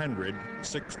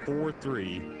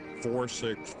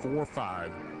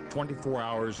 800-643-4645 24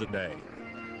 hours a day.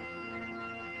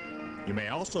 You may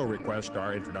also request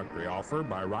our introductory offer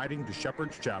by writing to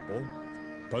Shepherd's Chapel,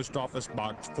 Post Office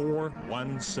Box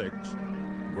 416,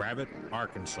 Gravette,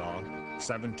 Arkansas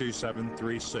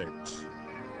 72736.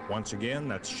 Once again,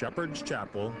 that's Shepherd's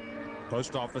Chapel,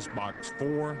 Post Office Box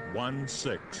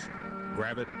 416,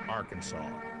 Gravette,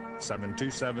 Arkansas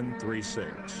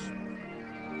 72736.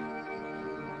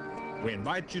 We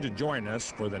invite you to join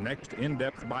us for the next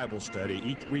in-depth Bible study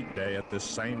each weekday at this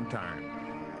same time.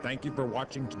 Thank you for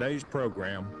watching today's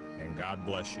program, and God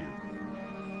bless you.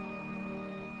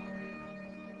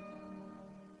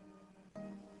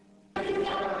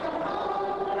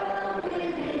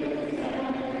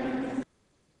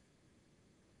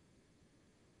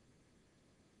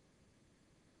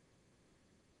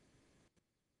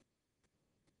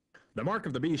 The Mark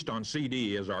of the Beast on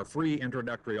CD is our free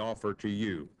introductory offer to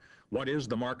you. What is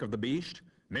the Mark of the Beast?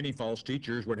 Many false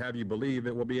teachers would have you believe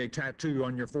it will be a tattoo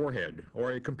on your forehead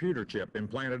or a computer chip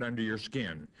implanted under your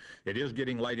skin. It is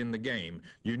getting late in the game.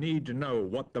 You need to know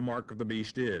what the Mark of the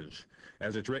Beast is.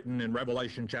 As it's written in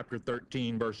Revelation chapter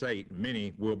 13, verse 8,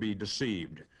 many will be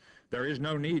deceived. There is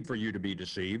no need for you to be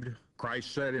deceived.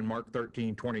 Christ said in Mark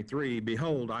 13:23,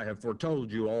 "Behold, I have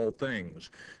foretold you all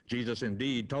things." Jesus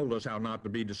indeed told us how not to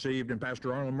be deceived, and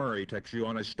Pastor Arnold Murray takes you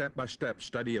on a step-by-step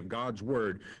study of God's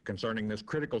Word concerning this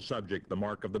critical subject, the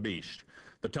Mark of the Beast.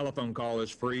 The telephone call is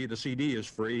free. The CD is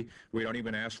free. We don't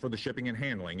even ask for the shipping and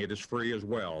handling. It is free as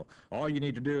well. All you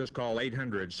need to do is call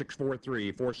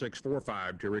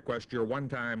 800-643-4645 to request your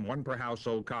one-time,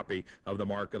 one-per-household copy of the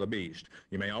Mark of the Beast.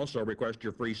 You may also request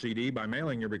your free CD by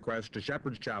mailing your request to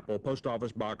Shepherd's Chapel, Post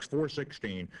Office Box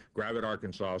 416, Gravette,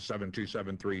 Arkansas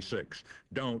 72736.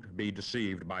 Don't be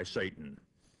deceived by Satan.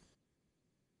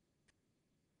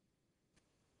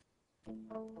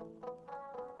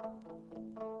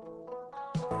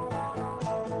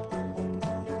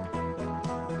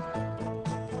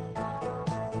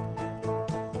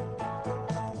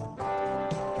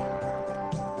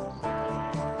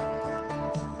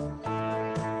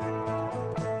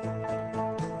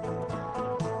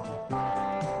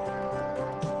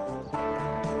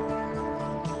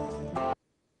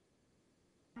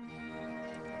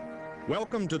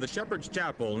 Welcome to the Shepherd's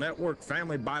Chapel Network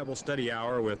Family Bible Study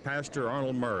Hour with Pastor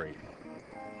Arnold Murray.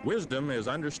 Wisdom is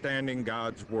understanding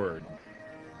God's Word.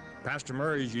 Pastor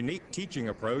Murray's unique teaching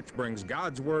approach brings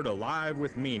God's Word alive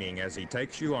with meaning as he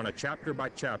takes you on a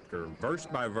chapter-by-chapter,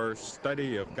 verse-by-verse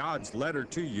study of God's letter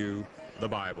to you, the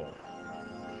Bible.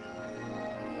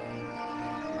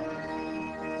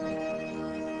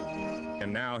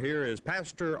 And now here is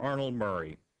Pastor Arnold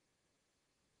Murray.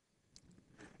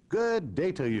 Good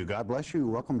day to you. God bless you.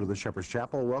 Welcome to the Shepherd's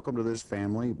Chapel. Welcome to this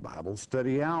Family Bible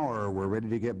Study Hour. We're ready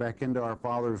to get back into our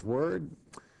Father's Word.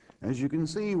 As you can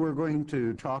see, we're going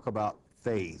to talk about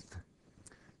faith.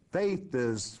 Faith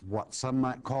is what some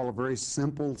might call a very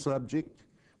simple subject,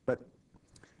 but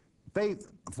faith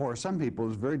for some people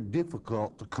is very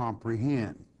difficult to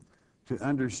comprehend, to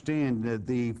understand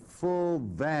the full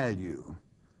value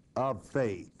of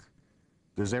faith.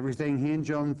 Does everything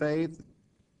hinge on faith?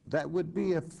 That would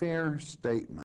be a fair statement.